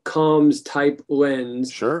HR comms type lens.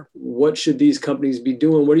 Sure. What should these companies be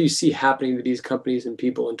doing? What do you see happening to these companies and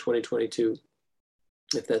people in 2022?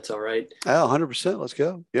 If that's all right. 100%. Let's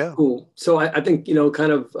go. Yeah. Cool. So I think,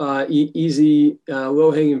 kind of easy,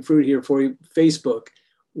 low hanging fruit here for you. Facebook.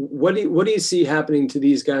 What do you see happening to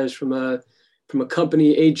these guys from a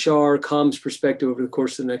company HR comms perspective over the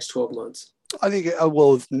course of the next 12 months? I think,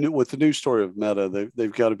 with the news story of Meta,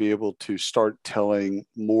 they've got to be able to start telling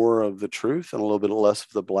more of the truth and a little bit less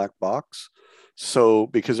of the black box. So,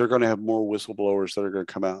 because they're going to have more whistleblowers that are going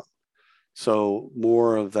to come out. So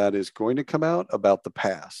more of that is going to come out about the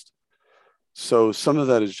past. So some of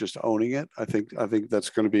that is just owning it. I think that's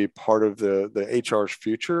going to be part of the HR's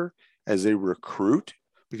future as they recruit,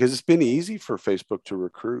 because it's been easy for Facebook to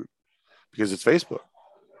recruit because it's Facebook.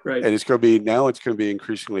 Right. And it's going to be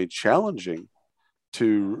increasingly challenging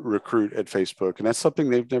to recruit at Facebook. And that's something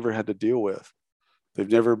they've never had to deal with.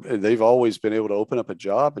 They've always been able to open up a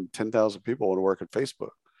job and 10,000 people want to work at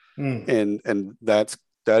Facebook. And that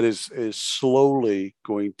is slowly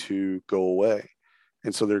going to go away.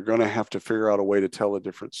 And so they're going to have to figure out a way to tell a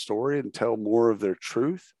different story and tell more of their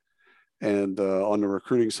truth, and on the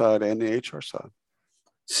recruiting side and the HR side.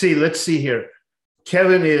 Let's see here.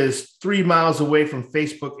 Kevin is 3 miles away from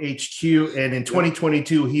Facebook HQ, and in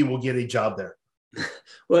 2022, he will get a job there.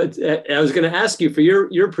 Well, I was going to ask you for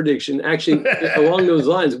your prediction. Actually, along those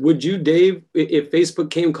lines, would you, Dave, if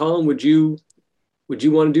Facebook came calling, would you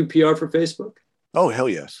want to do PR for Facebook? Oh, hell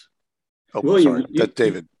yes. Oh, William, sorry.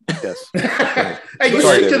 David. Yes. Hey,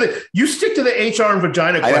 you stick to the HR and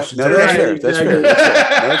vagina questions.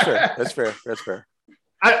 That's fair.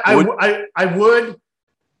 I would,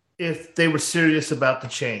 if they were serious about the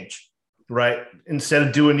change, right? Instead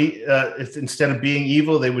of being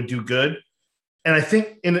evil, they would do good. And I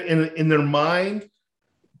think in their mind,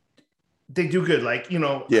 they do good. Like,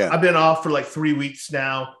 I've been off for like 3 weeks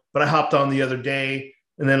now, but I hopped on the other day,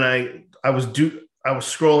 and then I was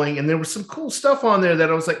scrolling, and there was some cool stuff on there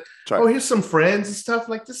that I was like, oh, here's some friends and stuff.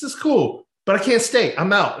 Like, this is cool, but I can't stay.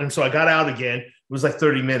 I'm out. And so I got out again. It was like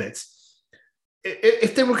 30 minutes.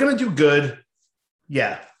 If they were going to do good,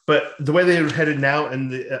 yeah. But the way they're headed now,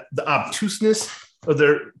 and the obtuseness of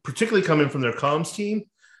particularly coming from their comms team,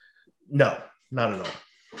 no, not at all.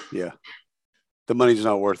 Yeah. The money's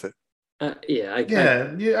not worth it. I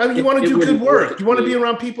mean, you want to do good work. You want to be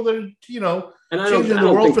around people that are, and I don't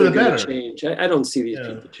think the better. Change. I don't see these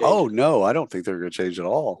people change. Oh no, I don't think they're going to change at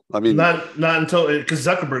all. I mean, not until, because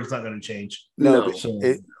Zuckerberg's not going to change. No.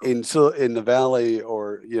 In the Valley,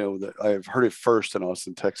 or I've heard it first in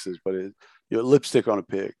Austin, Texas, but lipstick on a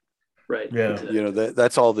pig. Right. Yeah. Exactly.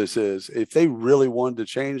 That's all this is. If they really wanted to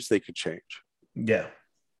change, they could change. Yeah.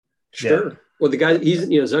 Sure. Yeah. Well, the guy, he's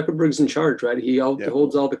Zuckerberg's in charge, right? He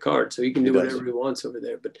holds all the cards, so he can do whatever he wants over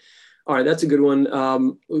there. But All right, that's a good one.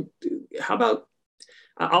 How about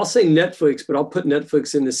I'll say Netflix, but I'll put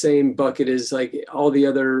Netflix in the same bucket as like all the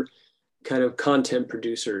other kind of content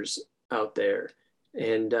producers out there.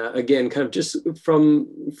 And again, kind of just from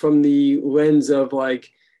the lens of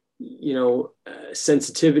like,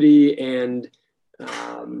 sensitivity and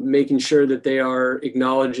making sure that they are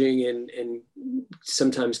acknowledging and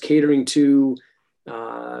sometimes catering to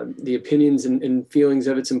the opinions and feelings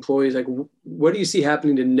of its employees. Like, what do you see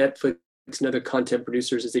happening to Netflix and other content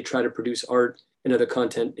producers as they try to produce art and other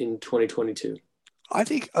content in 2022? I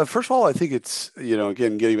think, first of all, I think it's,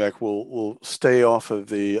 again, getting back, we'll stay off of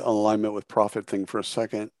the alignment with profit thing for a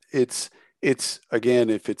second. It's again,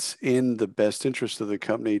 if it's in the best interest of the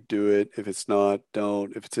company, do it. If it's not,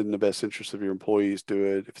 don't. If it's in the best interest of your employees, do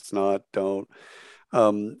it. If it's not, don't.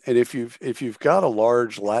 And if you've got a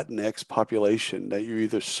large Latinx population that you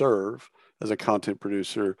either serve as a content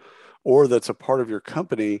producer or that's a part of your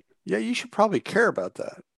company, yeah, you should probably care about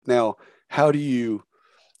that. Now, how do you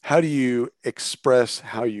express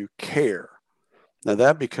how you care? Now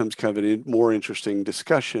that becomes kind of a more interesting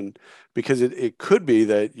discussion, because it could be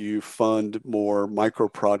that you fund more micro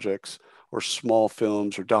projects or small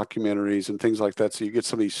films or documentaries and things like that. So you get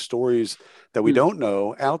some of these stories that we don't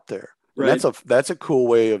know out there. And Right. that's a cool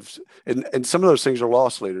way of, and some of those things are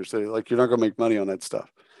loss leaders. They're like, you're not going to make money on that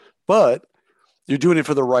stuff, but you're doing it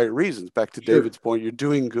for the right reasons. Back to David's point, you're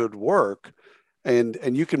doing good work, and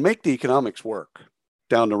you can make the economics work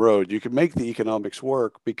down the road. You can make the economics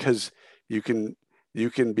work because you can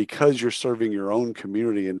because you're serving your own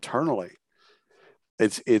community internally.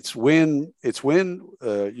 It's when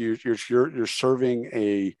you're serving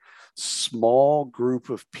a small group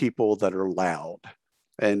of people that are loud,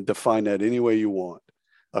 and define that any way you want.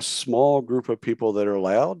 A small group of people that are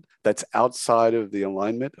loud, that's outside of the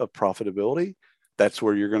alignment of profitability, that's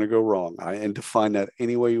where you're going to go wrong. And define that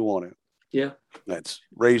any way you want to. Yeah. That's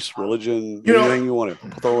race, religion, anything you want to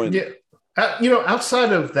throw in. Yeah.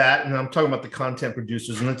 Outside of that, and I'm talking about the content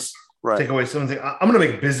producers, and let's take away something. I'm going to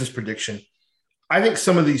make a business prediction. I think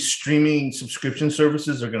some of these streaming subscription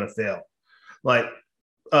services are going to fail. Like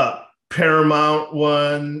Paramount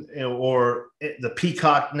one or the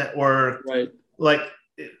Peacock network. Right. Like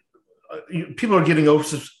people are getting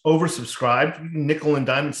oversubscribed. Nickel and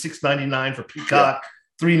dime, $6.99 for Peacock,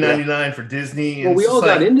 $3.99 for Disney. Well, we all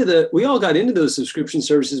got into those subscription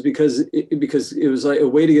services because it was like a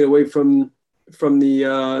way to get away from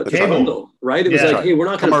the bundle, right? It was like, hey, we're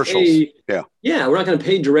not going to pay. We're not going to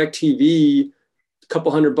pay DirecTV a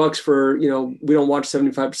couple $100 for, we don't watch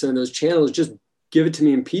 75% of those channels. Just give it to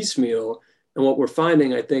me in piecemeal. And what we're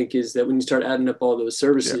finding, I think, is that when you start adding up all those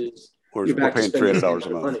services, we're paying $300 a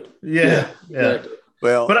month. Money. Yeah. Exactly.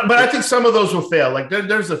 Well, but I think some of those will fail. Like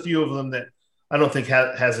there's a few of them that I don't think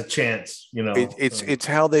has a chance. It's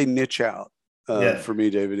how they niche out. For me,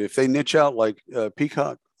 David. If they niche out, like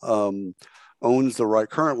Peacock owns the right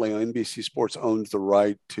currently, NBC Sports owns the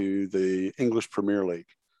right to the English Premier League.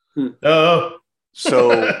 Oh.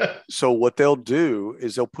 So what they'll do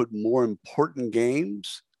is they'll put more important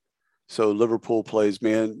games. So Liverpool plays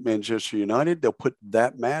Manchester United. They'll put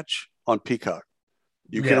that match on Peacock.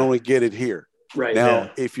 You can only get it here. Right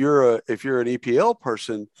now, if you're an EPL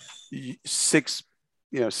person,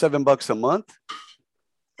 $7 a month,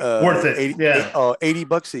 worth it.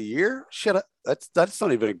 $80 a year. Shit, that's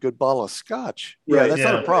not even a good bottle of scotch. That's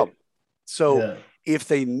not a problem. So if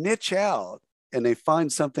they niche out and they find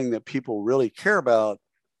something that people really care about,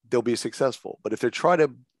 they'll be successful. But if they try to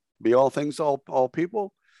be all things, all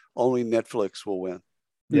people, only Netflix will win.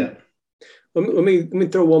 Yeah. Let me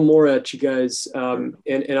throw one more at you guys, and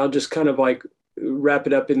I'll just kind of like wrap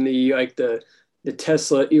it up in the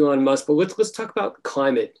Tesla Elon Musk. But let's talk about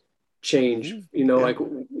climate change. Like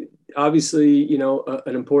obviously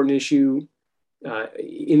an important issue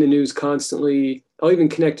in the news constantly. I'll even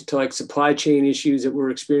connect it to like supply chain issues that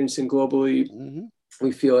we're experiencing globally. Mm-hmm.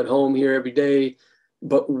 We feel at home here every day.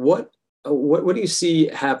 But what do you see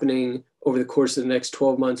happening over the course of the next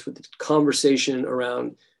 12 months with the conversation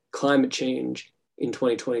around climate change in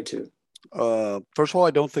 2022? First of all,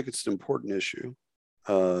 I don't think it's an important issue.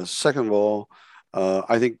 Second of all,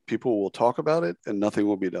 I think people will talk about it and nothing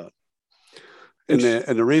will be done. And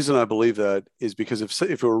the reason I believe that is because if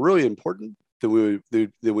it were really important, then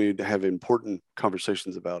we'd have important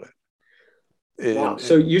conversations about it. Wow.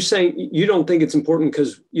 So you're saying you don't think it's important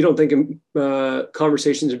because you don't think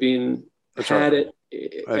conversations are being had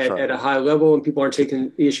at a high level and people aren't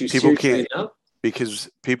taking the issue seriously enough? Because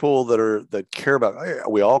people that care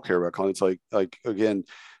about, we all care about comments like again,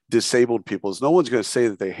 disabled people. No one's going to say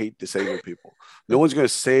that they hate disabled people. No one's going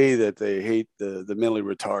to say that they hate the mentally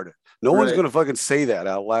retarded. No one's going to fucking say that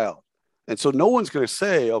out loud. And so no one's going to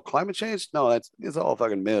say, oh, climate change? No, it's all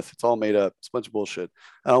fucking myth. It's all made up. It's a bunch of bullshit.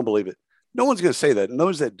 I don't believe it. No one's going to say that. And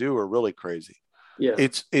those that do are really crazy. Yeah.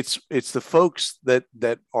 It's the folks that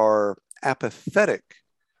are apathetic,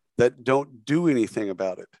 that don't do anything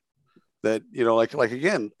about it. That, like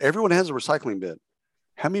again, everyone has a recycling bin.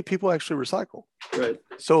 How many people actually recycle? Right.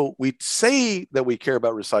 So we say that we care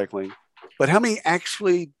about recycling, but how many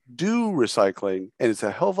actually do recycling? And it's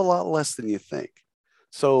a hell of a lot less than you think.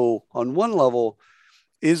 So on one level,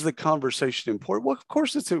 is the conversation important? Well, of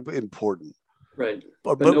course it's important. Right.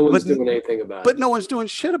 But no one's doing anything about it. But no one's doing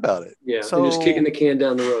shit about it. Yeah. So they're just kicking the can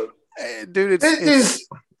down the road. Dude, is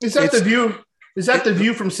that the view? Is that the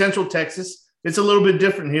view from Central Texas? It's a little bit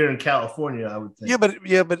different here in California, I would think.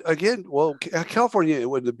 Yeah, but again, well, California,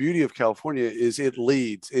 what the beauty of California is, it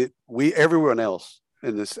leads. Everyone else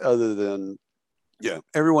in this, other than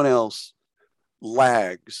everyone else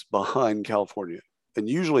lags behind California. And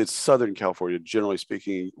usually it's Southern California, generally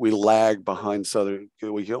speaking. We lag behind Southern.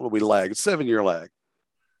 We lag. It's a 7-year lag.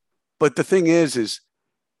 But the thing is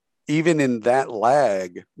even in that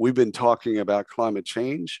lag, we've been talking about climate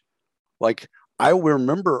change. Like, I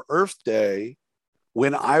remember Earth Day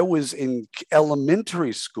when I was in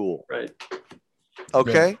elementary school. Right.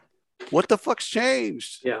 Okay. Yeah. What the fuck's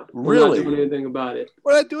changed? Yeah. Really? We're not doing anything about it.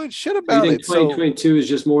 We're not doing shit about it. 2022 is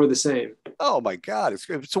just more of the same. Oh my God.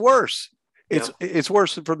 It's worse. It's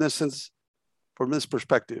worse from this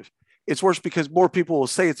perspective. It's worse because more people will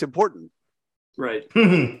say it's important. Right.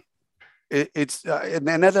 And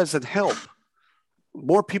that doesn't help.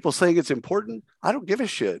 More people saying it's important. I don't give a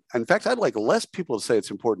shit. In fact, I'd like less people to say it's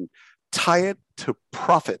important. Tie it to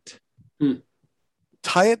profit.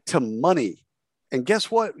 Tie it to money. And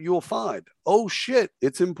guess what you'll find? Oh shit,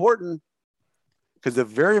 it's important. Because the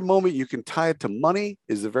very moment you can tie it to money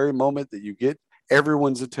is the very moment that you get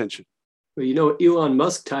everyone's attention. Well, Elon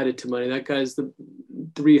Musk tied it to money. That guy's the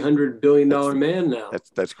 $300 billion man now.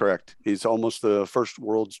 That's correct. He's almost the first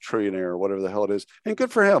world's trillionaire or whatever the hell it is. And good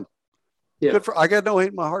for him. Yeah. I got no hate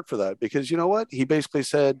in my heart for that, because you know what? He basically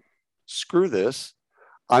said, screw this.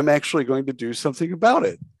 I'm actually going to do something about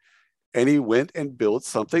it. And he went and built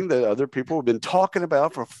something that other people have been talking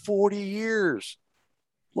about for 40 years.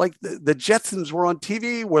 Like the Jetsons were on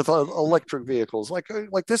TV with electric vehicles. Like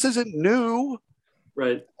this isn't new.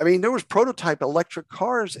 Right. I mean, there was prototype electric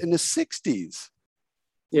cars in the 60s.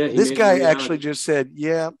 Yeah. This guy actually just said,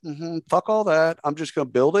 fuck all that. I'm just going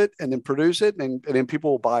to build it and then produce it. And then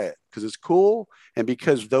people will buy it because it's cool. And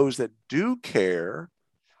because those that do care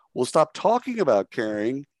will stop talking about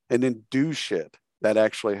caring and then do shit that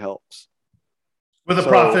actually helps. With a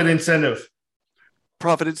profit incentive.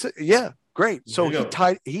 Yeah, great. So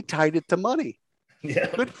he tied it to money.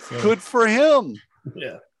 Yeah. Good for him.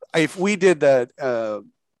 Yeah. If we did that,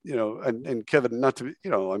 and Kevin, not to,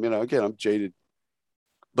 again, I'm jaded,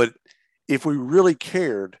 but if we really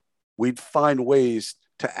cared, we'd find ways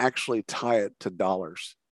to actually tie it to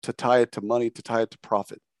dollars, to tie it to money, to tie it to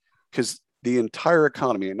profit. Because the entire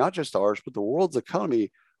economy, and not just ours, but the world's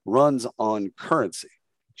economy runs on currency.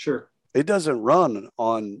 Sure. It doesn't run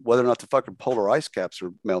on whether or not the fucking polar ice caps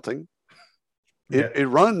are melting. It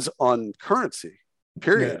runs on currency,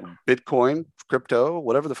 period. Yeah. Bitcoin, crypto,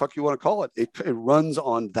 whatever the fuck you want to call it. It runs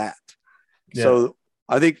on that. Yeah. So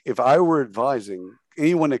I think if I were advising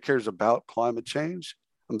anyone that cares about climate change,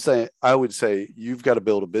 I would say you've got to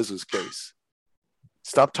build a business case.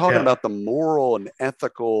 Stop talking about the moral and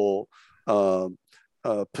ethical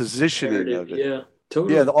positioning of it. Yeah,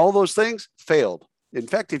 totally. Yeah, all those things failed. In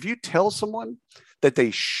fact, if you tell someone that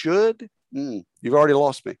they should, you've already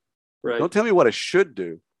lost me. Right. Don't tell me what I should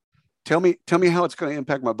do. Tell me how it's going to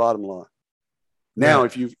impact my bottom line. Now,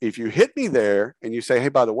 if you hit me there and you say, hey,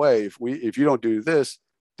 by the way, if you don't do this,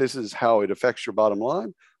 this is how it affects your bottom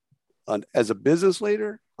line. As a business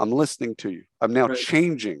leader, I'm listening to you. I'm now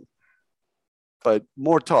changing. But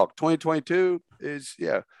more talk. 2022 is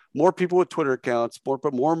more people with Twitter accounts, more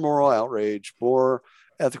moral outrage, more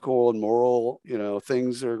ethical and moral,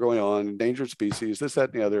 things that are going on, endangered species, this,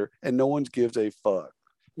 that, and the other, and no one gives a fuck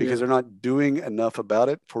because they're not doing enough about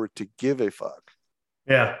it for it to give a fuck.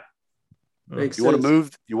 Yeah. You want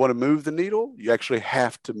to move the needle? You actually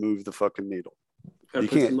have to move the fucking needle. You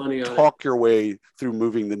can't talk your way through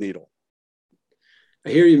moving the needle. I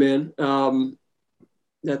hear you, man.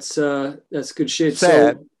 That's good shit.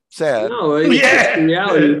 Sad. No, it's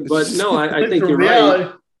reality, but no, I think you're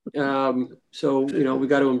right. So we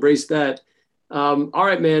got to embrace that. All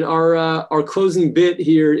right, man. Our closing bit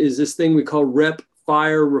here is this thing we call Rep,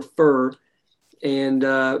 Fire, Refer, and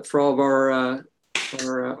for all of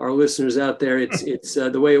our listeners out there, it's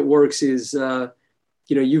the way it works is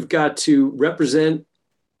you've got to represent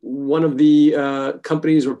one of the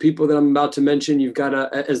companies or people that I'm about to mention, you've got to,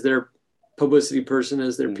 as their publicity person,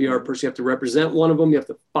 as their PR person, you have to represent one of them, you have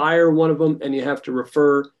to fire one of them, and you have to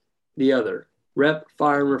refer the other. Rep,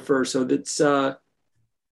 fire, and refer. So that's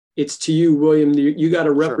it's to you, William. You got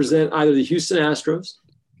to represent either the Houston Astros,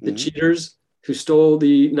 the cheaters who stole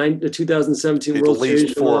the 2017 At World least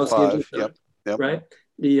Series, 4 or 5. Yep. Right.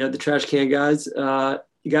 The trash can guys.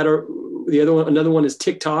 You got to another one is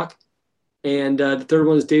TikTok, and the third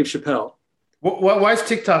one is Dave Chappelle. Why is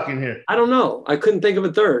TikTok in here? I don't know. I couldn't think of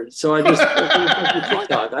a third, so I just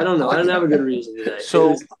TikTok. I don't know. I didn't have a good reason today.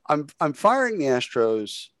 So I'm firing the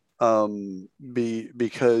Astros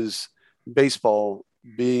because baseball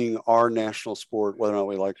being our national sport, whether or not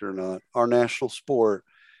we like it or not, our national sport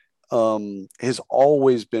has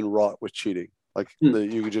always been wrought with cheating. Like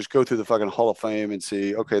you could just go through the fucking Hall of Fame and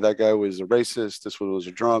see, okay, that guy was a racist. This one was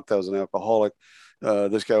a drunk. That was an alcoholic.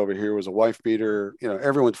 This guy over here was a wife beater. You know,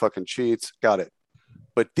 everyone fucking cheats. Got it.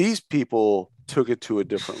 But these people took it to a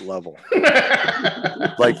different level.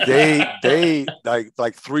 Like they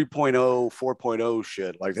like 3.0, 4.0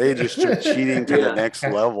 shit. Like they just took cheating to the next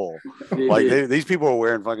level. Like these people are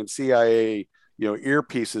wearing fucking CIA,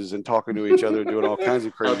 earpieces and talking to each other, doing all kinds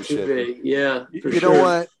of crazy shit. Big. Yeah. You know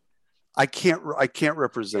what? I can't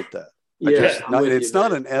represent that. It's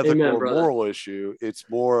not an ethical or moral issue. It's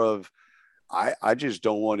more of I just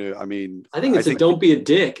don't want to. I mean, I think don't be a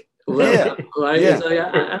dick. Yeah. Right? Yeah. Like,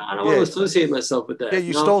 I don't want to associate myself with that. Yeah,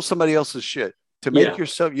 you stole somebody else's shit to make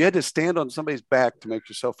yourself. You had to stand on somebody's back to make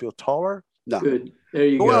yourself feel taller. No. Good. There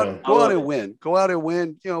you go. Go out and win. Go out and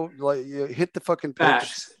win. Hit the fucking pitch.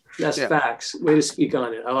 Facts. That's facts. Way to speak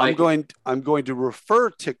on it. I'm going to refer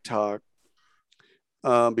TikTok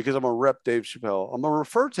because I'm going to rep Dave Chappelle. I'm going to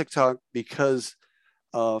refer TikTok because,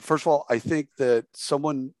 first of all, I think that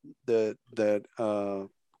someone that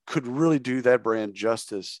could really do that brand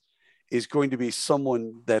justice is going to be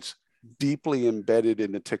someone that's deeply embedded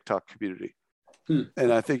in the TikTok community.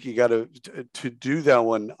 And I think you got to do that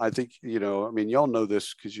one. I think, y'all know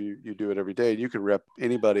this because you do it every day. You can rep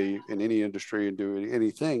anybody in any industry and do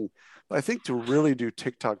anything. But I think to really do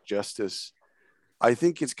TikTok justice, I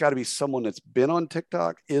think it's got to be someone that's been on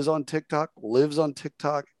TikTok, is on TikTok, lives on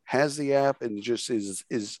TikTok, has the app, and just is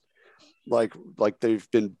like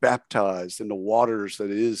they've been baptized in the waters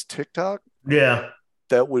that is TikTok. Yeah.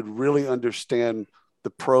 That would really understand the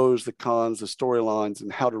pros, the cons, the storylines,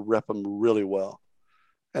 and how to rep them really well.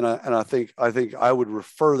 And I think I would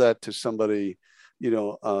refer that to somebody,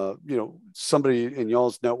 somebody in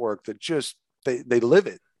y'all's network that just they live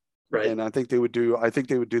it. Right. And I think they would do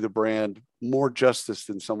the brand more justice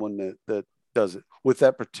than someone that does it with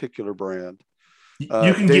that particular brand.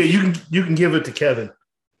 You can give it to Kevin.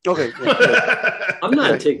 Okay. I'm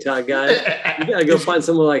not a TikTok guy. You gotta go find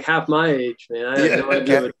someone like half my age, man. I have no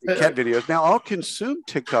idea. Cat videos. Now I'll consume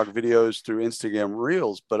TikTok videos through Instagram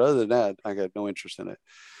Reels, but other than that, I got no interest in it.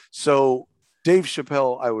 So Dave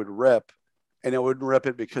Chappelle, I would rep, and I wouldn't rep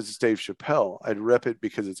it because it's Dave Chappelle. I'd rep it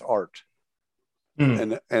because it's art,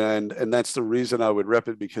 and that's the reason I would rep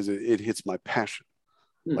it, because it hits my passion.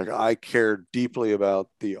 Like I care deeply about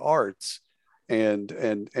the arts. And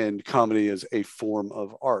comedy is a form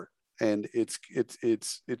of art, and its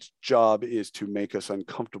job is to make us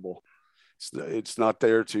uncomfortable. It's not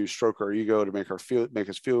there to stroke our ego, to make us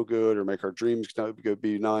feel good, or make our dreams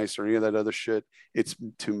be nice, or any of that other shit. It's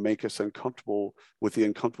to make us uncomfortable with the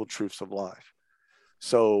uncomfortable truths of life.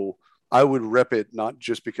 So I would rep it not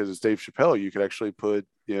just because it's Dave Chappelle. You could actually put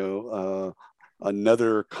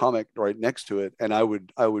another comic right next to it, and I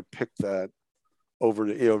would pick that over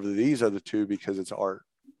these other two because it's art.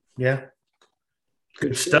 Yeah.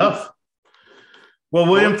 Good stuff. Well,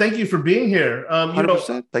 William, thank you for being here.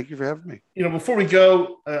 100%. Thank you for having me. Before we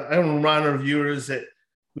go, I want to remind our viewers that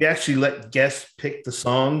we actually let guests pick the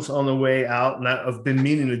songs on the way out. And I've been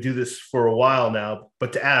meaning to do this for a while now,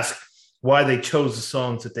 but to ask why they chose the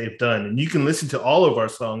songs that they've done. And you can listen to all of our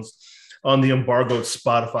songs on the Embargoed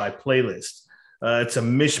Spotify playlist. It's a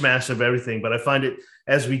mishmash of everything, but I find it,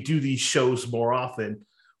 as we do these shows more often,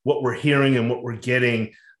 what we're hearing and what we're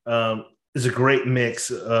getting is a great mix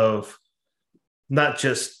of not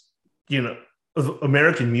just, of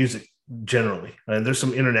American music generally. And there's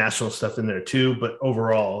some international stuff in there too, but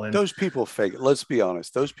overall. And those people fake it. Let's be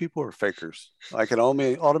honest. Those people are fakers. I can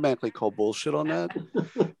only automatically call bullshit on that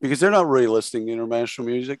because they're not really listening to international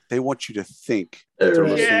music. They want you to think that they're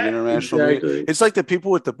Right. listening to international Exactly. music. It's like the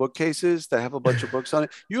people with the bookcases that have a bunch of books on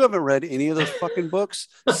it. You haven't read any of those fucking books?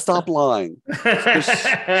 Stop lying.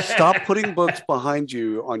 Just stop putting books behind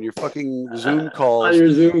you on your fucking Zoom calls. On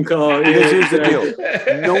your Zoom call. Because here's the exactly.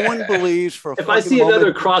 deal. No one believes for a If fucking I see moment.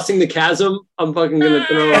 another crossing the chasm, I'm fucking gonna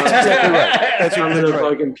throw up. That's exactly right. That's I'm exactly gonna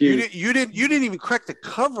right. fucking puke. You didn't even crack the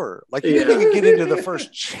cover. Like you didn't even get into the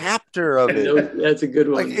first chapter of it. That's a good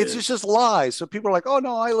one. Like it's just lies. So people are like, oh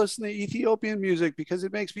no, I listen to Ethiopian music because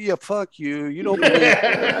it makes me fuck you. You don't believe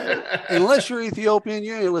unless you're Ethiopian,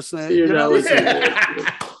 you ain't listening. You're not listening.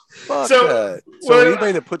 Fuck So, that. So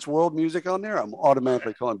anybody that puts world music on there, I'm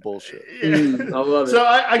automatically calling bullshit. I love it. So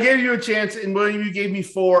I gave you a chance, and William, you gave me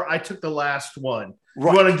 4. I took the last one.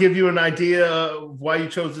 Right. You want to give you an idea of why you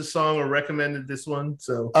chose this song or recommended this one?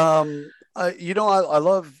 So, I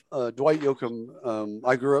love Dwight Yoakam.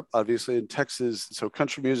 I grew up obviously in Texas, so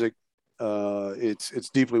country music. It's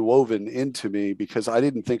deeply woven into me because I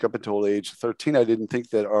didn't think up until the age of 13, I didn't think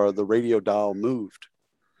that the radio dial moved.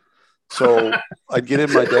 So I'd get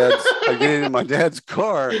in my dad's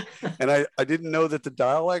car, and I didn't know that the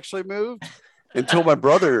dial actually moved until my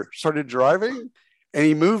brother started driving, and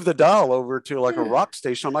he moved the dial over to like a rock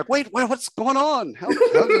station. I'm like, wait, what's going on? How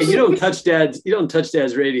you don't touch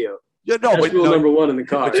dad's radio. Yeah, no, that's rule number 1 in the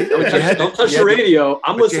car. Don't touch the radio.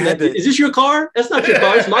 I'm listening. Is this your car? That's not your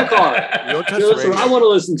car. It's my car. You don't touch the radio. What I want to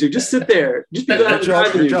listen to. Just sit there. Just be glad I'm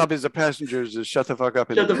driving. Your job as a passenger is to shut the fuck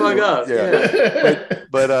up. Shut the fuck up. Yeah.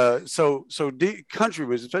 But so country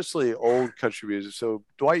music, especially old country music. So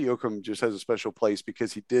Dwight Yoakam just has a special place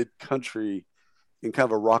because he did country in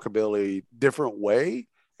kind of a rockabilly different way,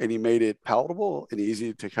 and he made it palatable and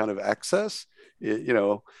easy to kind of access.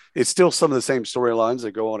 It's still some of the same storylines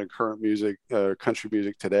that go on in current music, country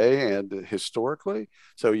music today and historically.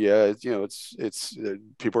 So yeah, it's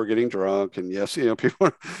people are getting drunk, and yes, people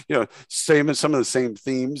are, some of the same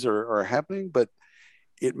themes are happening, but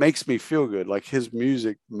it makes me feel good. Like his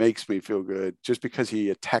music makes me feel good just because he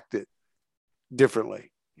attacked it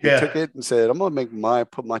differently. He took it and said, I'm going to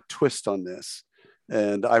put my twist on this.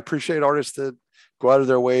 And I appreciate artists that go out of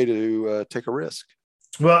their way to take a risk.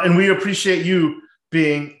 Well, and we appreciate you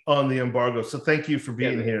being on the embargo. So thank you for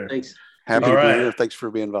being here. Thanks. Happy to be here. Thanks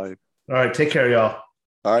for being invited. All right. Take care, y'all.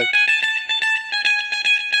 All right.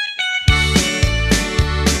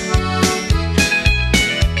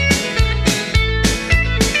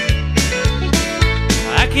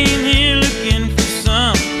 I came here looking for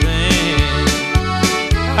something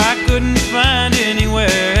I couldn't find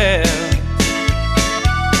anywhere else.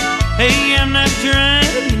 Hey, I'm not trying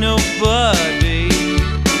to be nobody.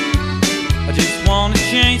 I just want a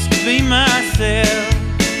chance to be myself.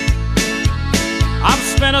 I've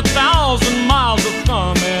spent 1,000 miles of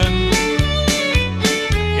thumbing.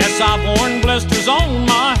 Yes, I've worn blisters on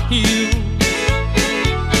my heels,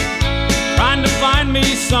 trying to find me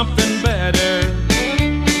something better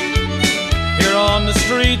here on the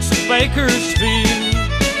streets of Bakersfield.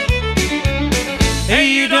 Hey,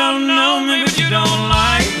 you don't know me, but you don't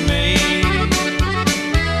like me.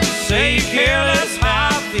 Say you care less how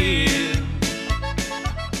I feel.